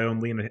 Maybe that's why I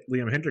own Liam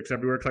Hendriks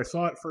everywhere, because I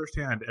saw it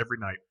firsthand every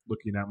night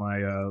looking at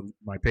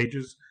my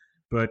pages.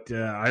 But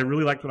I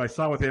really liked what I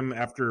saw with him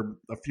after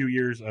a few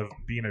years of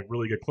being a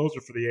really good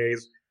closer for the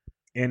A's,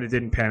 and it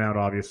didn't pan out,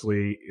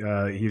 obviously.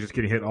 He was just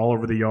getting hit all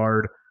over the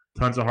yard,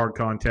 tons of hard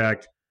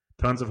contact,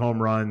 tons of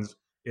home runs.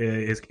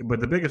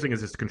 But the biggest thing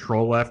is his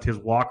control left. His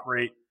walk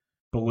rate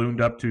ballooned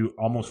up to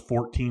almost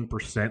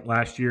 14%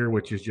 last year,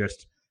 which is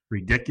just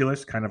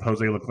ridiculous, kind of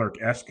Jose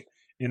Leclerc-esque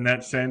in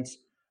that sense.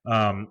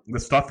 The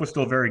stuff was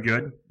still very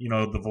good.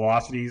 The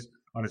velocities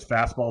on his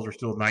fastballs are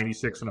still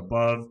 96 and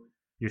above.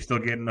 You're still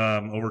getting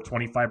over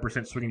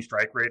 25% swinging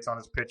strike rates on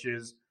his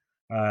pitches.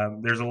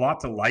 There's a lot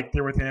to like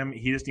there with him.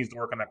 He just needs to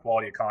work on that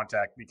quality of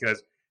contact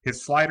because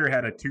his slider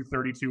had a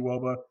 232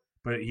 WOBA,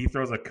 but he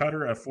throws a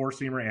cutter, a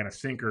four-seamer, and a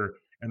sinker,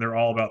 and they're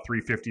all about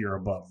 350 or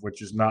above,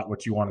 which is not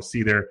what you want to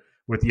see there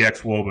with the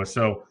xwOBA.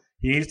 So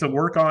he needs to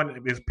work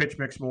on his pitch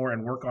mix more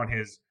and work on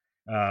his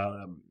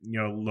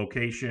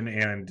location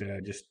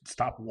and just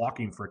stop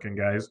walking frickin'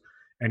 guys,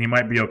 and he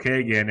might be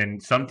okay again.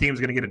 And some team's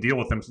going to get a deal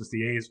with him since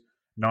the A's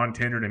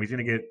non-tendered him. He's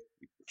going to get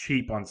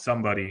cheap on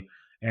somebody,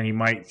 and he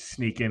might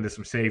sneak into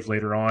some saves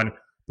later on,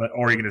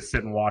 or you're going to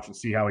sit and watch and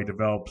see how he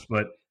develops.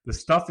 But the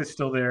stuff is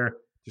still there.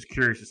 Just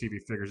curious to see if he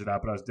figures it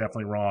out, but I was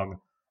definitely wrong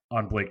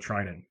on Blake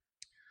Treinen.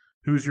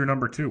 Who's your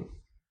number 2?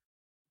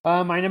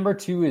 My number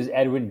 2 is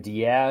Edwin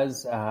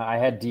Diaz. I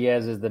had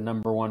Diaz as the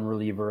number 1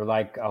 reliever,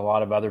 like a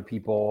lot of other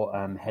people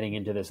heading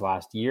into this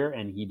last year,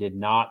 and he did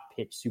not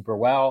pitch super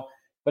well.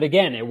 But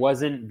again, it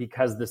wasn't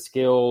because the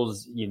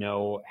skills,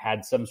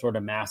 had some sort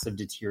of massive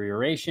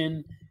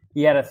deterioration.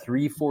 He had a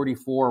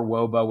 344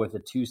 WOBA with a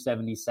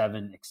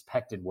 277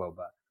 expected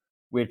WOBA,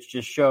 which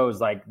just shows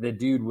like the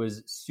dude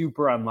was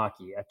super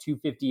unlucky. A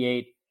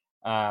 258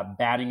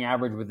 batting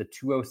average with a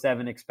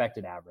 207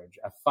 expected average,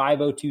 a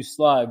 502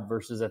 slug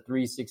versus a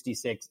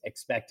 366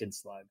 expected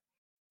slug.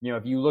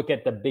 if you look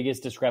at the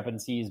biggest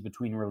discrepancies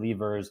between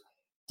relievers,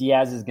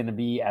 Diaz is going to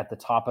be at the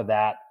top of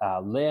that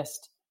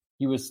list.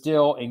 He was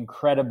still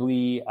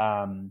incredibly,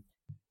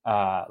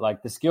 the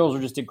skills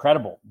are just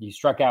incredible. He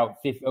struck out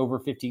over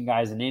 15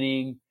 guys an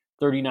inning,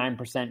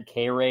 39%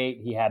 K rate.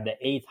 He had the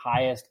 8th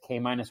highest K-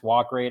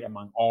 walk rate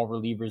among all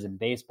relievers in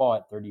baseball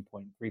at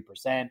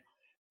 30.3%.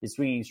 His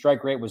swinging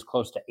strike rate was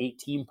close to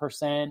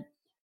 18%.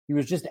 He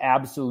was just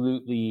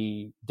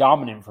absolutely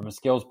dominant from a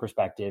skills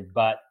perspective,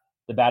 but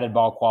the batted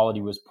ball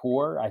quality was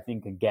poor. I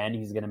think, again,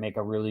 he's going to make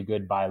a really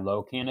good buy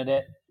low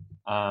candidate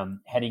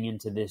heading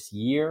into this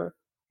year.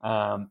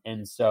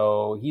 And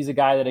so he's a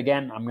guy that,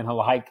 again, I'm going to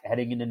like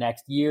heading into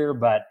next year,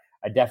 but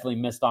I definitely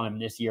missed on him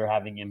this year,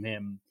 having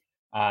him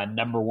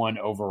number 1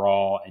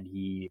 overall. And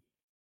he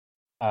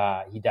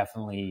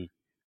definitely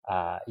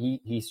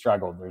he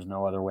struggled. There's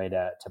no other way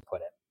to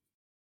put it.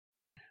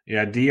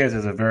 Yeah, Diaz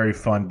is a very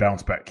fun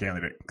bounce back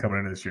candidate coming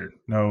into this year.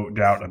 No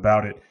doubt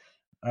about it.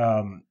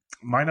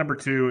 My number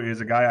 2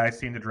 is a guy I've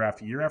seen to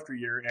draft year after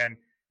year, and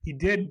he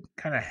did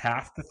kind of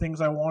half the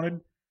things I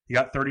wanted. He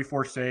got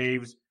 34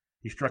 saves.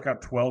 He struck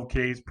out 12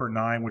 Ks per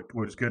 9, which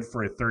was good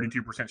for a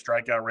 32%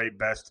 strikeout rate,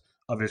 best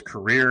of his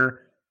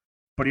career.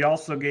 But he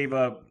also gave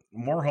up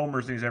more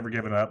homers than he's ever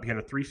given up. He had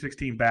a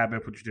 316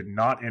 BABIP, which did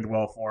not end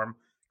well for him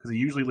because he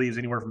usually leaves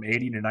anywhere from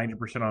 80 to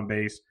 90% on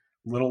base.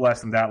 A little less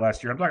than that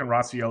last year. I'm talking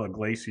Raisel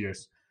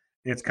Iglesias.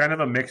 It's kind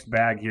of a mixed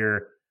bag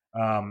here.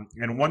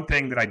 And one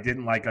thing that I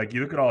didn't like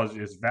you look at all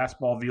his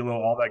fastball velo,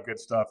 all that good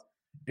stuff.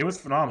 It was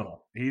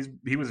phenomenal.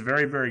 He was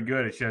very, very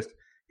good. It's just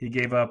he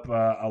gave up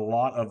a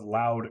lot of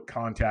loud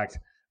contact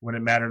when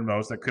it mattered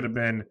most. That could have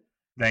been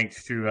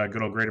thanks to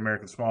good old Great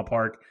American Small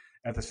Park.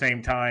 At the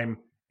same time,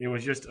 it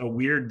was just a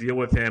weird deal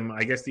with him.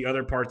 I guess the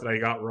other part that I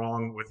got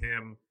wrong with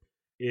him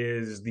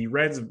is the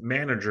Reds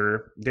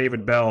manager,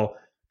 David Bell,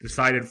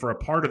 decided for a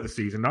part of the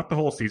season, not the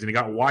whole season, he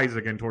got wise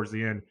again towards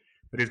the end,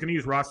 that he's going to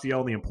use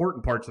Raisel in the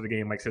important parts of the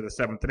game, like, say, the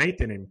 7th and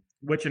 8th inning,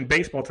 which in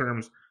baseball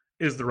terms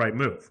is the right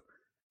move.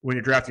 When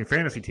you're drafting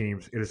fantasy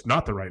teams, it is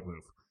not the right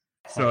move.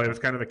 So it was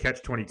kind of a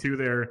catch-22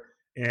 there,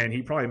 and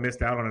he probably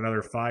missed out on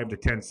another 5 to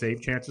 10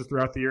 save chances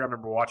throughout the year. I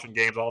remember watching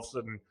games, all of a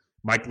sudden,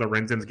 Mike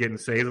Lorenzen's getting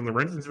saves, and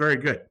Lorenzen's very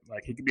good.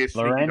 Like, he could be a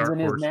sneaky dark horse.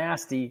 Lorenzen is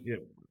nasty.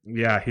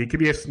 Yeah, he could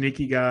be a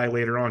sneaky guy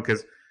later on,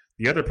 because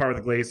the other part of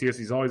Iglesias,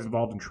 he's always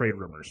involved in trade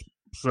rumors.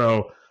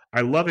 So I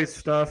love his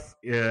stuff.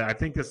 I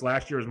think this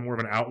last year was more of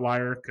an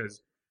outlier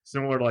because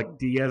similar to like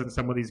Diaz and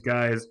some of these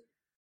guys,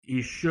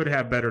 he should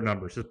have better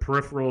numbers. His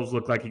peripherals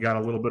look like he got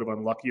a little bit of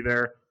unlucky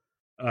there.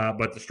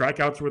 But the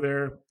strikeouts were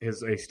there.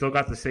 He still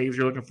got the saves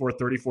you're looking for,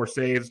 34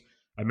 saves.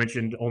 I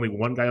mentioned only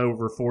one guy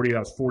over 40. That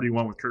was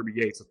 41 with Kirby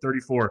Yates. So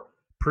 34,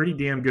 pretty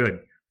damn good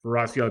for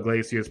Raisel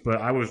Iglesias.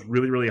 But I was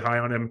really, really high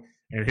on him,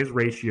 and his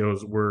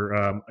ratios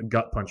were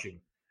gut-punching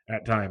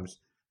at times.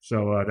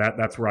 So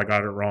that's where I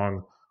got it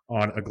wrong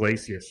on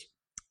Iglesias.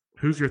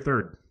 Who's your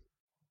third?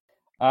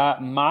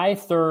 My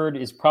third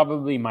is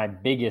probably my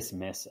biggest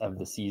miss of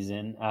the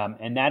season,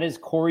 and that is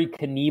Corey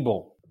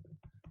Knebel.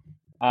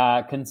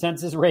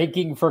 Consensus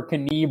ranking for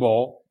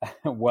Knebel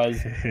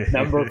was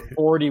number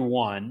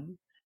 41.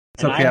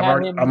 It's okay.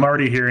 I'm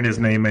already hearing his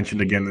name mentioned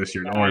again this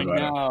year. Don't worry about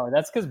it. No,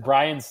 that's because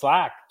Brian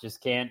Slack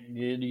just can't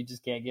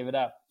give it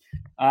up.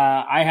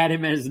 I had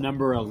him as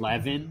number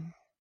 11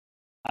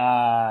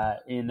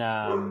 in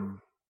my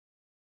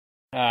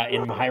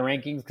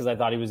rankings because I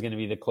thought he was going to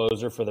be the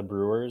closer for the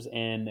Brewers,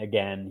 and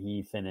again,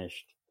 he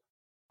finished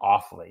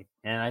awfully.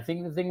 And I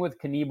think the thing with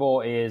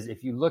Knebel is,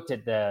 if you looked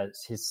at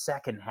his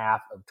second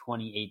half of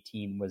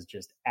 2018 was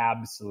just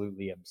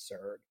absolutely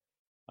absurd.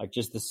 Like,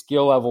 just the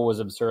skill level was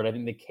absurd. I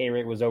think the K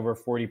rate was over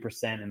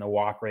 40% and the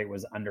walk rate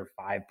was under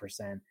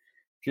 5%.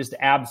 Just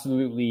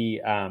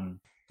absolutely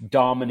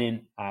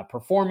dominant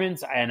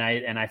performance. And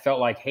I felt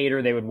like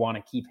Hader, they would want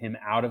to keep him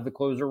out of the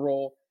closer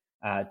role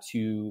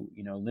to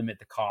limit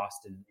the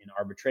cost in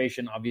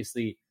arbitration.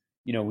 Obviously,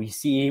 we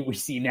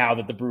see now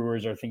that the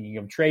Brewers are thinking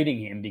of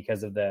trading him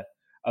because of the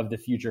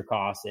future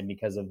costs and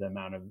because of the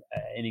amount of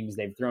innings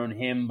they've thrown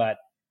him. But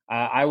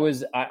I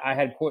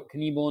had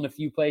Knebel in a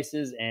few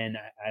places, and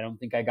I don't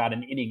think I got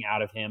an inning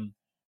out of him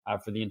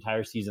for the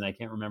entire season. I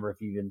can't remember if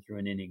he even threw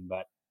an inning,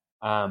 but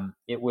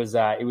it was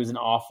an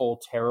awful,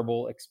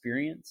 terrible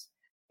experience.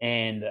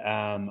 And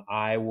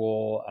I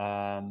will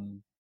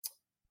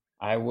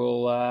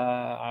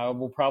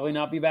probably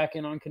not be back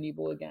in on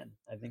Knebel again.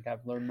 I think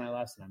I've learned my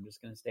lesson. I'm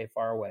just going to stay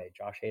far away.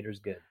 Josh Hader's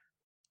good.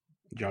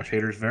 Josh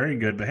Hader's very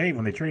good, but hey,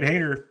 when they trade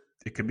Hader,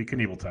 it could be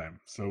Knebel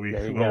time. So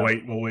we'll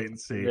wait and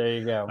see. There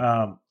you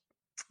go.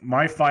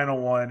 My final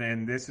one,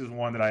 and this is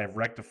one that I have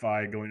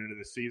rectified going into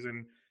the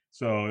season.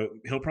 So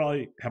he'll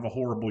probably have a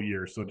horrible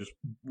year. So just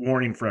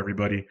warning for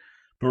everybody.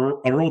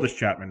 But Aroldis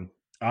Chapman,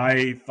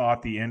 I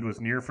thought the end was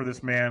near for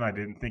this man. I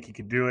didn't think he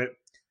could do it.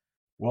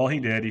 Well, he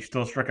did. He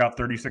still struck out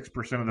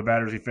 36% of the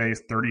batters he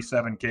faced,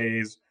 37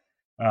 Ks,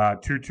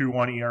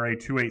 2.21 ERA,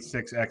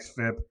 2.86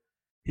 xFIP.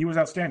 He was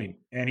outstanding,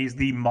 and he's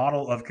the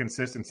model of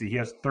consistency. He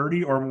has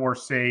 30 or more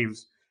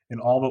saves in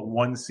all but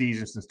one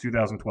season since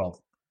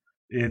 2012.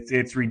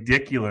 It's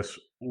ridiculous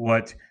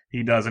what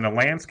he does in a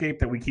landscape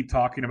that we keep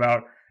talking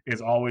about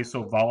is always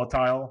so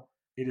volatile.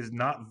 It is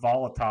not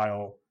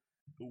volatile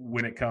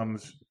when it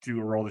comes to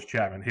Aroldis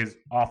Chapman. His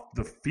off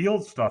the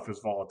field stuff is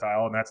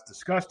volatile, and that's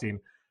disgusting.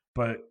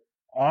 But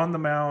on the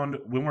mound,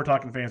 when we're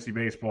talking fantasy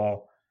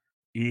baseball,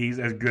 he's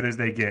as good as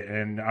they get.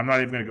 And I'm not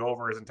even going to go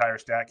over his entire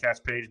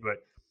StatCast page, but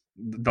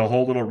the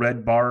whole little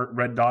red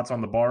dots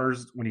on the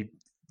bars when you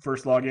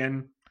first log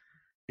in,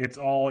 it's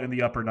all in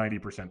the upper 90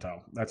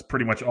 percentile. That's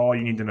pretty much all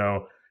you need to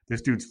know.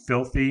 This dude's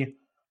filthy.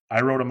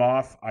 I wrote him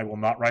off. I will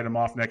not write him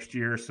off next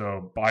year,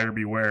 so buyer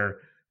beware.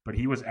 But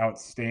he was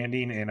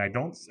outstanding, and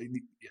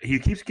he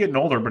keeps getting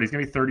older, but he's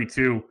going to be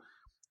 32.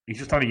 He's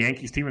just on a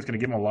Yankees team that's going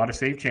to give him a lot of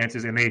save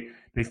chances, and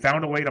they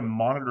found a way to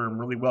monitor him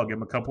really well, give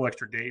him a couple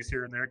extra days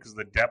here and there because of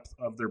the depth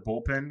of their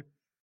bullpen,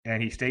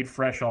 and he stayed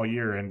fresh all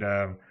year. And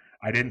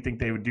I didn't think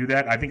they would do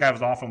that. I think I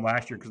was off him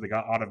last year because they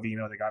got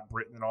Ottavino, they got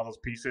Britton, and all those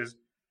pieces.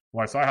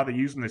 Well, I saw how they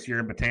used him this year,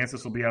 and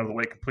Betances will be out of the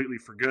way completely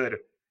for good.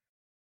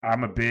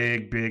 I'm a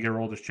big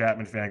Aroldis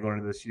Chapman fan going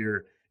into this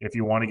year. If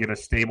you want to get a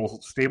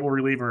stable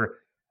reliever,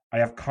 I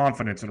have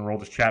confidence in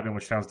Aroldis Chapman,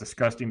 which sounds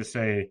disgusting to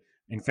say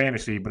in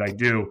fantasy, but I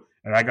do,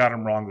 and I got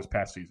him wrong this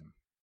past season.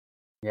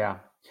 Yeah.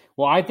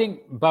 Well, I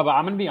think, Bubba,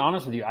 I'm going to be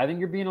honest with you. I think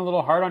you're being a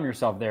little hard on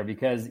yourself there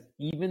because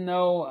even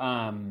though,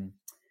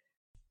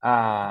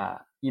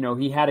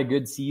 he had a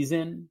good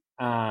season,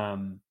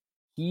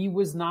 he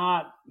was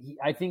not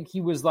 – I think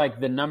he was like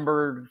the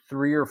number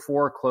 3 or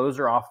 4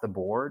 closer off the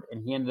board,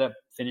 and he ended up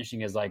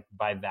finishing as like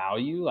by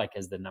value, like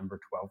as the number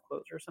 12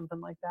 closer or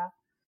something like that.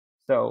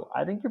 So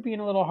I think you're being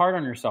a little hard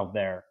on yourself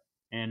there.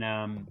 And,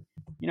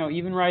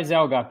 even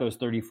Rizal got those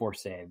 34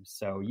 saves.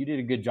 So you did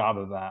a good job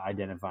of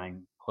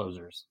identifying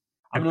closers.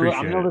 I'm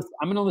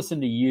gonna listen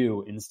to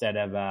you instead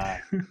of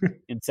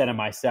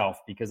myself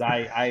because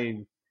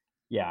I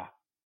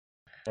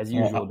as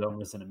usual, don't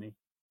listen to me.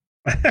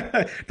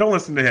 Don't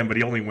listen to him, but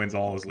he only wins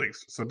all his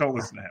leagues. So don't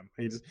listen to him.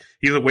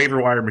 He's a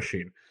waiver wire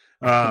machine.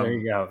 There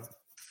you go.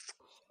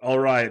 All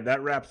right.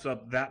 That wraps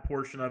up that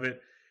portion of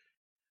it.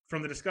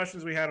 From the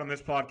discussions we had on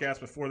this podcast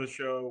before the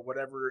show,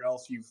 whatever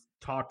else you've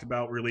talked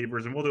about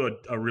relievers, and we'll do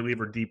a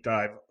reliever deep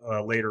dive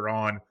later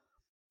on.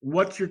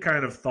 What's your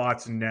kind of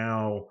thoughts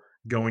now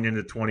going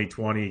into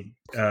 2020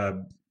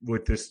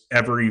 with this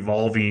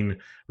ever-evolving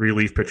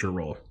relief pitcher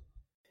role?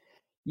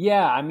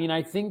 Yeah, I mean,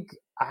 I think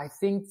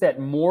that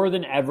more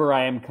than ever,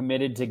 I am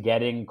committed to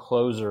getting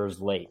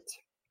closers late,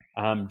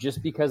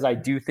 just because I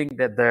do think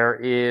that there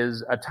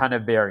is a ton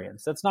of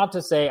variance. That's not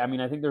to say, I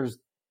mean, I think there's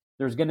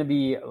going to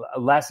be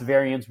less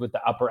variance with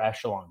the upper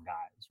echelon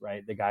guys,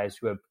 right? The guys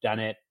who have done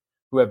it,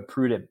 who have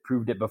proved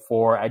it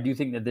before. I do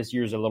think that this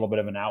year is a little bit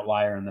of an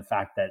outlier in the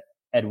fact that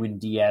Edwin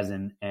Diaz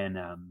and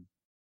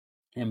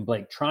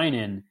Blake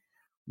Treinen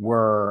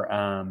were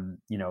kind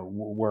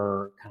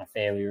of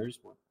failures,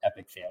 were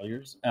epic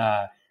failures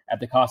at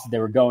the cost that they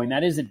were going.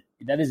 That isn't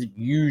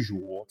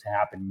usual to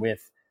happen with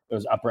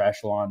those upper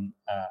echelon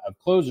of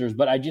closers,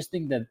 but I just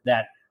think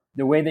that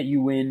the way that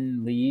you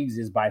win leagues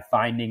is by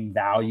finding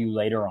value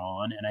later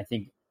on. And I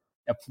think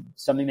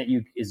something that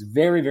is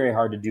very, very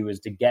hard to do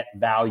is to get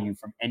value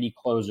from any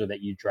closer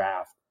that you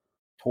draft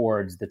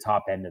towards the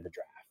top end of the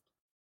draft.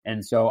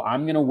 And so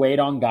I'm going to wait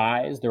on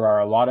guys. There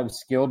are a lot of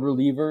skilled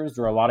relievers.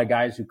 There are a lot of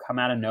guys who come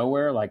out of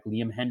nowhere, like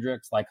Liam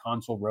Hendriks, like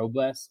Hansel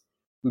Robles,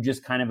 who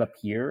just kind of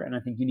appear. And I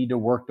think you need to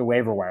work the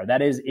waiver wire.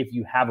 That is, if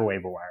you have a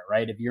waiver wire,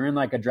 right? If you're in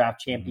like a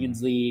draft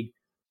champions league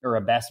or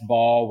a best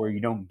ball where you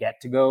don't get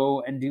to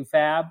go and do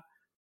fab,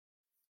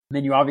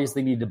 then you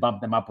obviously need to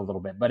bump them up a little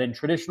bit. But in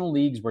traditional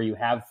leagues where you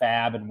have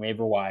fab and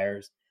waiver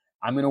wires,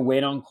 I'm going to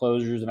wait on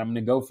closers and I'm going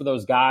to go for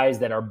those guys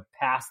that are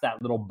past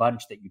that little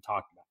bunch that you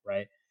talked about,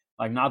 right?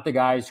 Like not the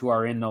guys who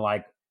are in the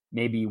like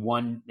maybe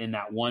in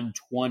that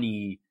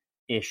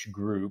 120-ish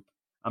group.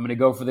 I'm going to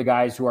go for the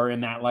guys who are in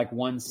that like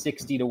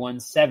 160 to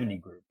 170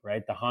 group,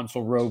 right? The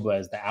Hansel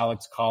Robles, the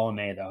Alex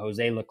Colomé, the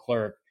Jose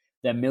Leclerc,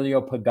 the Emilio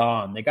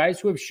Pagan, the guys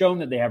who have shown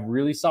that they have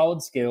really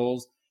solid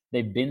skills.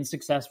 They've been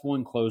successful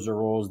in closer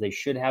roles. They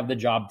should have the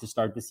job to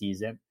start the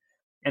season.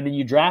 And then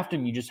you draft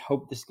them. You just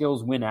hope the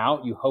skills win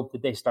out. You hope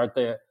that they start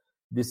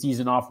the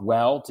season off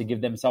well to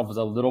give themselves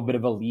a little bit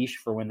of a leash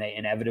for when they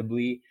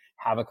inevitably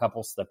have a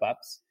couple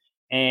slip-ups.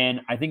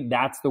 And I think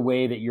that's the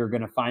way that you're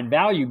going to find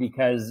value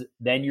because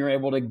then you're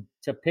able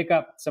to pick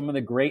up some of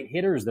the great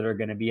hitters that are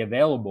going to be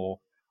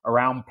available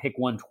around pick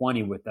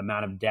 120 with the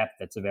amount of depth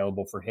that's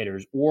available for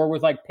hitters or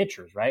with like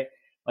pitchers, right?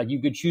 Like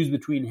you could choose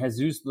between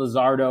Jesus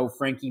Luzardo,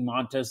 Frankie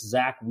Montas,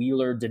 Zach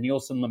Wheeler,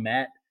 Denilson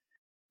Lamet,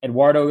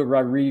 Eduardo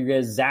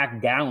Rodriguez,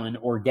 Zach Gallen,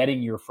 or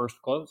getting your first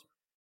closer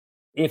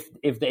if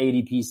the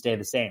ADP stay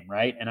the same,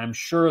 right? And I'm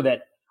sure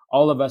that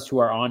all of us who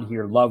are on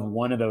here love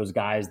one of those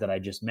guys that I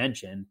just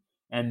mentioned,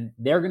 and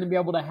they're going to be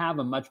able to have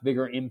a much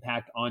bigger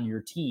impact on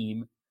your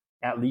team,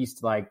 at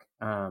least like,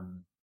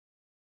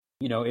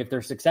 if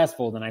they're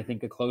successful, then I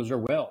think a closer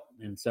will.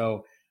 And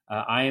so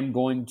I am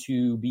going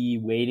to be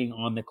waiting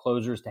on the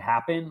closers to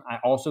happen. I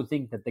also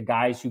think that the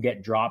guys who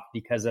get dropped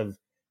because of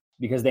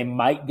because they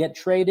might get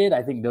traded.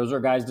 I think those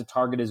are guys to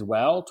target as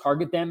well.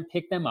 Target them,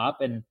 pick them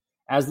up, and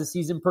as the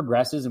season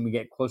progresses and we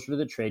get closer to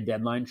the trade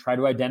deadline, try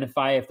to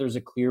identify if there's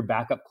a clear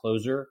backup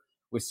closer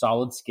with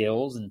solid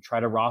skills and try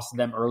to roster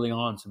them early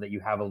on so that you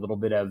have a little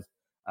bit of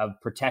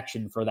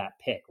protection for that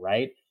pick,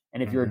 right?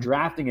 And if you're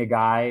drafting a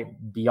guy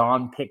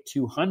beyond pick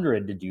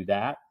 200 to do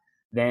that,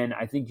 then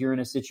I think you're in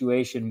a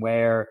situation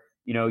where,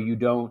 you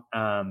don't,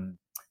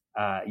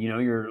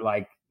 you're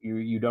like,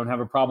 you don't have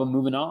a problem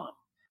moving on.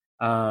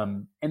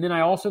 And then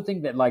I also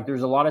think that like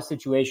there's a lot of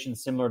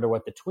situations similar to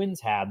what the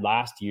Twins had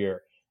last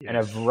year. Yes. And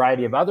a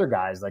variety of other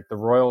guys, like the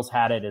Royals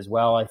had it as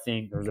well. I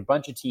think there's a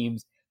bunch of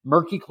teams,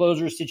 murky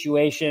closer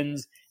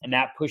situations, and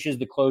that pushes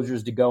the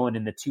closers to go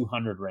in the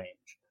 200 range.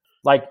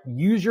 Like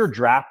use your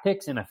draft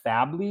picks in a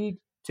fab league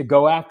to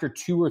go after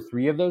 2 or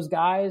 3 of those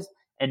guys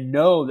and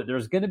know that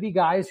there's going to be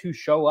guys who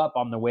show up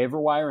on the waiver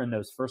wire in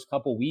those first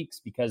couple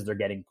weeks because they're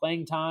getting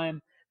playing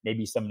time.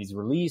 Maybe somebody's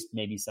released,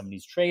 maybe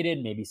somebody's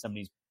traded, maybe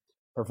somebody's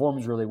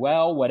performs really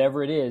well,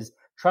 whatever it is.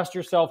 Trust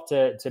yourself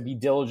to be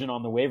diligent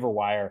on the waiver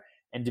wire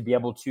and to be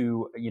able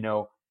to,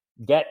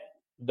 get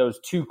those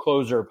 2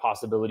 closer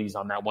possibilities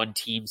on that one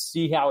team,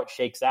 see how it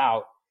shakes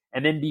out,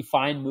 and then be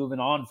fine moving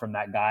on from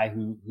that guy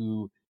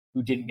who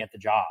didn't get the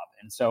job.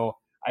 And so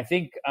I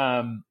think,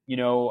 I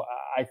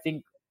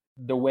think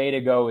the way to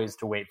go is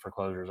to wait for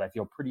closers. I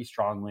feel pretty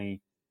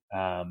strongly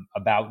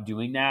about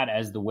doing that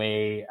as the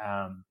way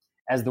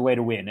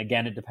to win.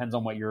 Again, it depends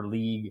on what your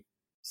league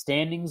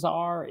standings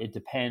are. It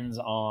depends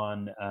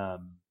on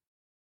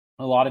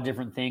a lot of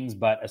different things,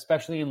 but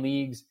especially in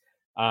leagues,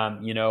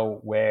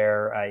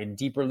 where in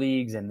deeper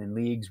leagues and in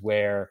leagues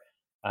where,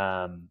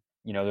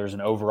 there's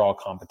an overall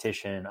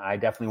competition, I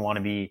definitely want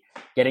to be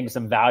getting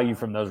some value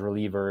from those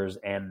relievers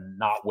and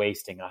not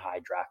wasting a high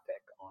draft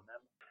pick on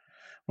them.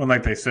 Well,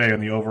 like they say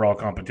in the overall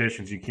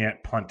competitions, you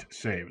can't punt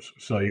saves.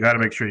 So you got to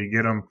make sure you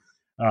get them.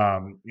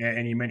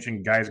 And you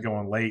mentioned guys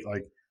going late,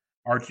 like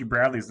Archie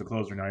Bradley's the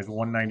closer now. He's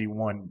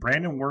 191.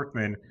 Brandon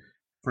Workman,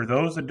 for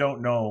those that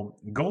don't know,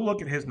 go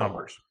look at his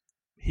numbers.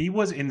 He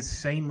was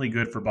insanely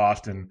good for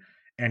Boston,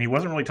 and he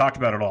wasn't really talked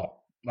about at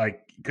all.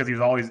 Like, because it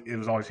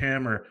was always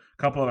him or a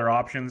couple other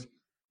options.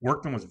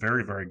 Workman was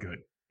very, very good.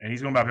 And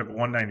he's going back to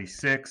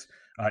 196.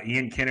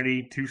 Ian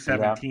Kennedy,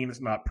 217.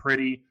 It's not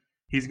pretty.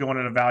 He's going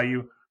at a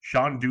value.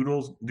 Sean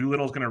Doolittle's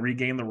going to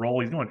regain the role.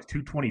 He's going to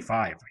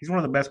 225. He's one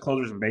of the best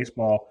closers in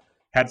baseball.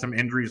 Had some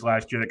injuries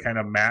last year that kind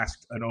of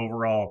masked an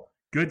overall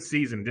good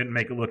season. Didn't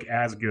make it look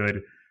as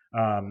good.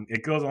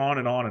 It goes on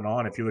and on and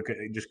on. If you look at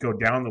just go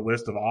down the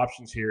list of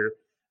options here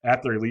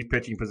at the relief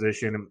pitching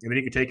position, and then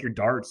you can take your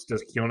darts.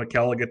 Does Keona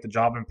Kela get the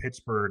job in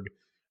Pittsburgh?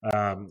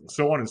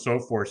 So on and so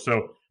forth.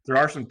 So there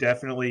are some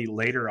definitely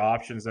later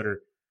options that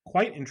are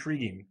quite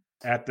intriguing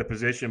at the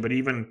position. But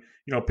even,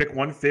 pick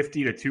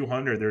 150 to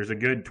 200, there's a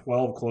good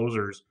 12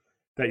 closers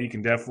that you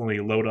can definitely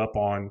load up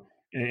on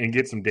and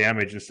get some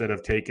damage instead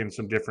of taking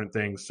some different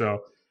things. So,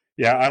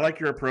 yeah, I like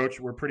your approach.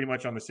 We're pretty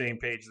much on the same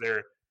page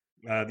there.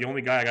 The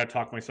only guy I got to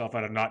talk myself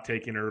out of not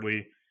taking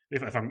early,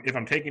 if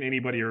I'm taking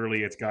anybody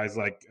early, it's guys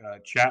like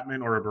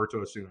Chapman or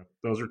Roberto Osuna.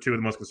 Those are 2 of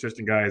the most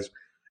consistent guys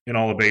in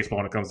all of baseball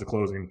when it comes to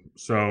closing.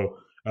 So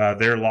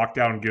they're locked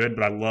down good,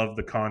 but I love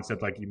the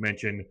concept, like you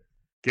mentioned.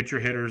 Get your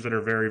hitters that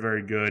are very,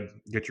 very good.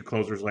 Get your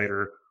closers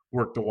later.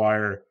 Work the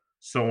wire,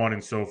 so on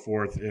and so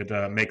forth. It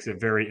makes it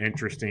very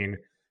interesting.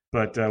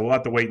 But we'll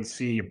have to wait and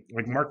see.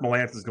 Like Mark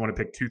Melancon is going to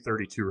pick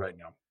 232 right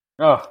now.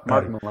 Oh,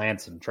 Mark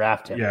Melancon,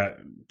 draft him. Yeah,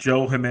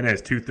 Joe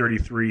Jimenez,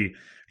 233.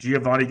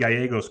 Giovanni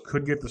Gallegos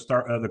could get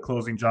the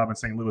closing job in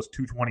St. Louis,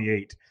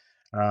 228.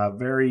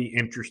 Very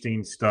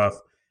interesting stuff.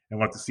 And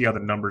we'll have to see how the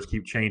numbers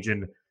keep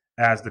changing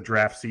as the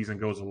draft season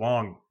goes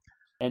along.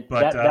 And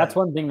that's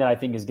one thing that I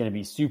think is going to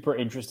be super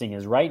interesting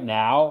is right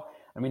now,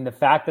 I mean, the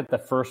fact that the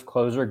first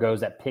closer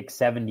goes at pick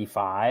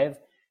 75,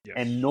 yes.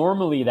 And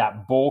normally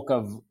that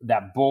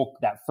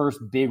first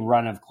big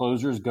run of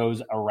closers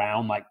goes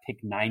around like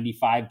pick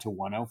 95 to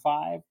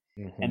 105.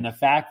 Mm-hmm. And the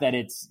fact that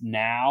it's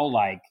now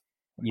like,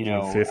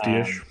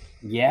 50-ish.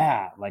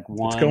 Like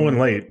one. It's going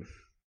late.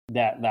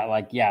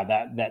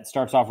 That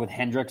starts off with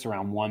Hendricks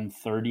around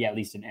 130, at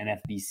least an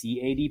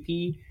NFBC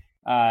ADP.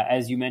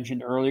 As you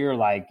mentioned earlier,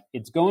 like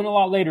it's going a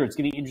lot later. It's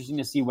going to be interesting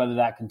to see whether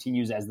that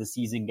continues as the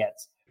season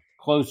gets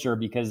closer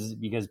because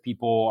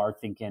people are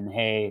thinking,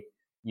 hey,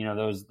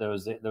 those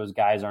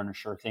guys aren't a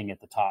sure thing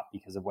at the top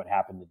because of what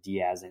happened to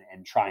Diaz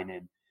and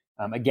Treinen.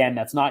 Again,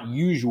 that's not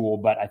usual,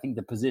 but I think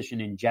the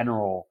position in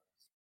general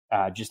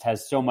just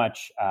has so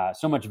much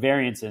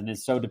variance and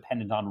is so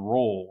dependent on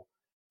role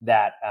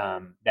that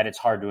it's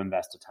hard to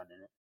invest a ton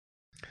in it.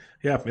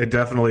 Yeah, it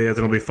definitely is.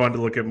 It'll be fun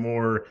to look at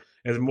more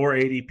as more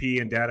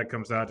ADP and data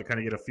comes out to kind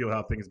of get a feel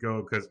how things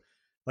go. Because,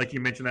 like you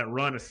mentioned, that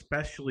run,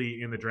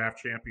 especially in the draft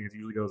champions,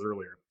 usually goes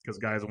earlier because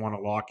guys want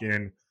to lock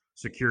in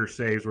secure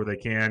saves where they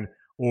can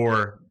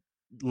or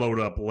load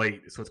up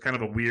late. So it's kind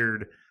of a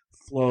weird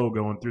flow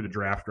going through the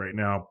draft right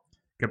now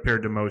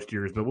compared to most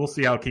years. But we'll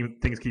see how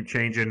things keep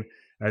changing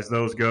as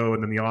those go.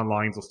 And then the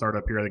onlines will start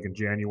up here, I think, in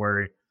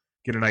January.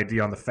 Get an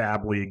idea on the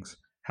fab leagues,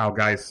 how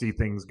guys see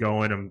things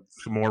going, and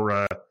some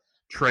more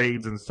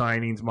trades and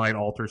signings might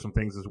alter some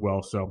things as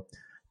well. So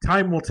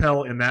time will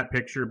tell in that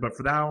picture. But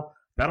for now,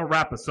 that'll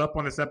wrap us up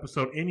on this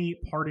episode. Any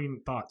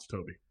parting thoughts,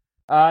 Toby?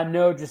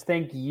 No, just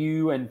thank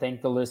you and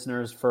thank the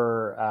listeners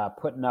for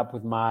putting up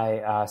with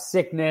my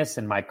sickness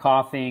and my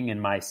coughing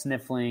and my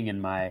sniffling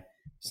and my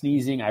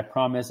sneezing. I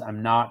promise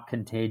I'm not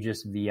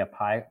contagious via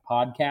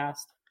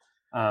podcast.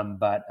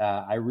 But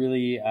I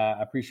really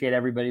appreciate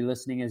everybody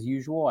listening as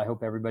usual. I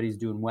hope everybody's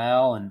doing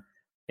well. And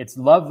it's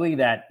lovely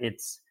that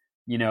it's,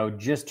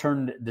 just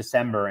turned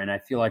December, and I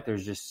feel like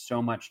there's just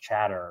so much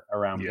chatter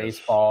around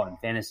baseball and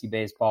fantasy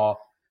baseball.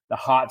 The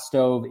hot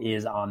stove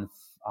is on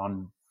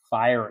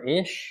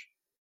fire-ish.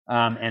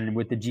 And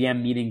with the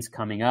GM meetings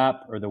coming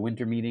up, or the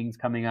winter meetings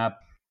coming up,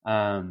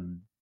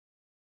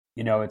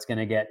 it's going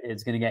to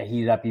get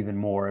heated up even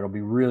more. It'll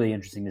be really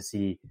interesting to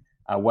see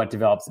what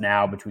develops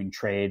now between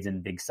trades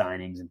and big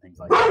signings and things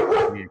like that.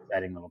 It'll be an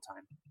exciting little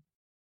time.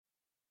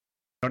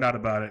 No doubt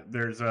about it.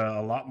 There's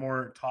a lot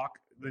more talk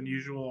than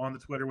usual on the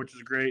Twitter, which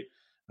is great.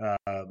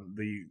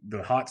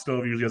 The hot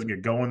stove usually doesn't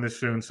get going this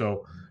soon,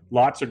 so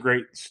lots of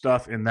great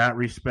stuff in that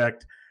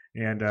respect.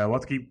 And we'll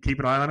have to keep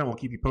an eye on it. We'll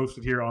keep you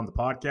posted here on the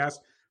podcast.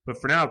 But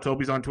for now,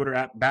 Toby's on Twitter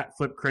at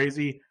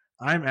BatFlipCrazy.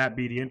 I'm at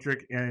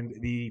BDintric, and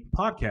the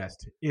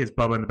podcast is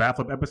Bubba and the Bat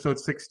Flip, episode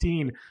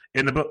 16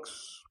 in the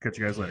books. Catch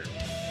you guys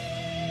later.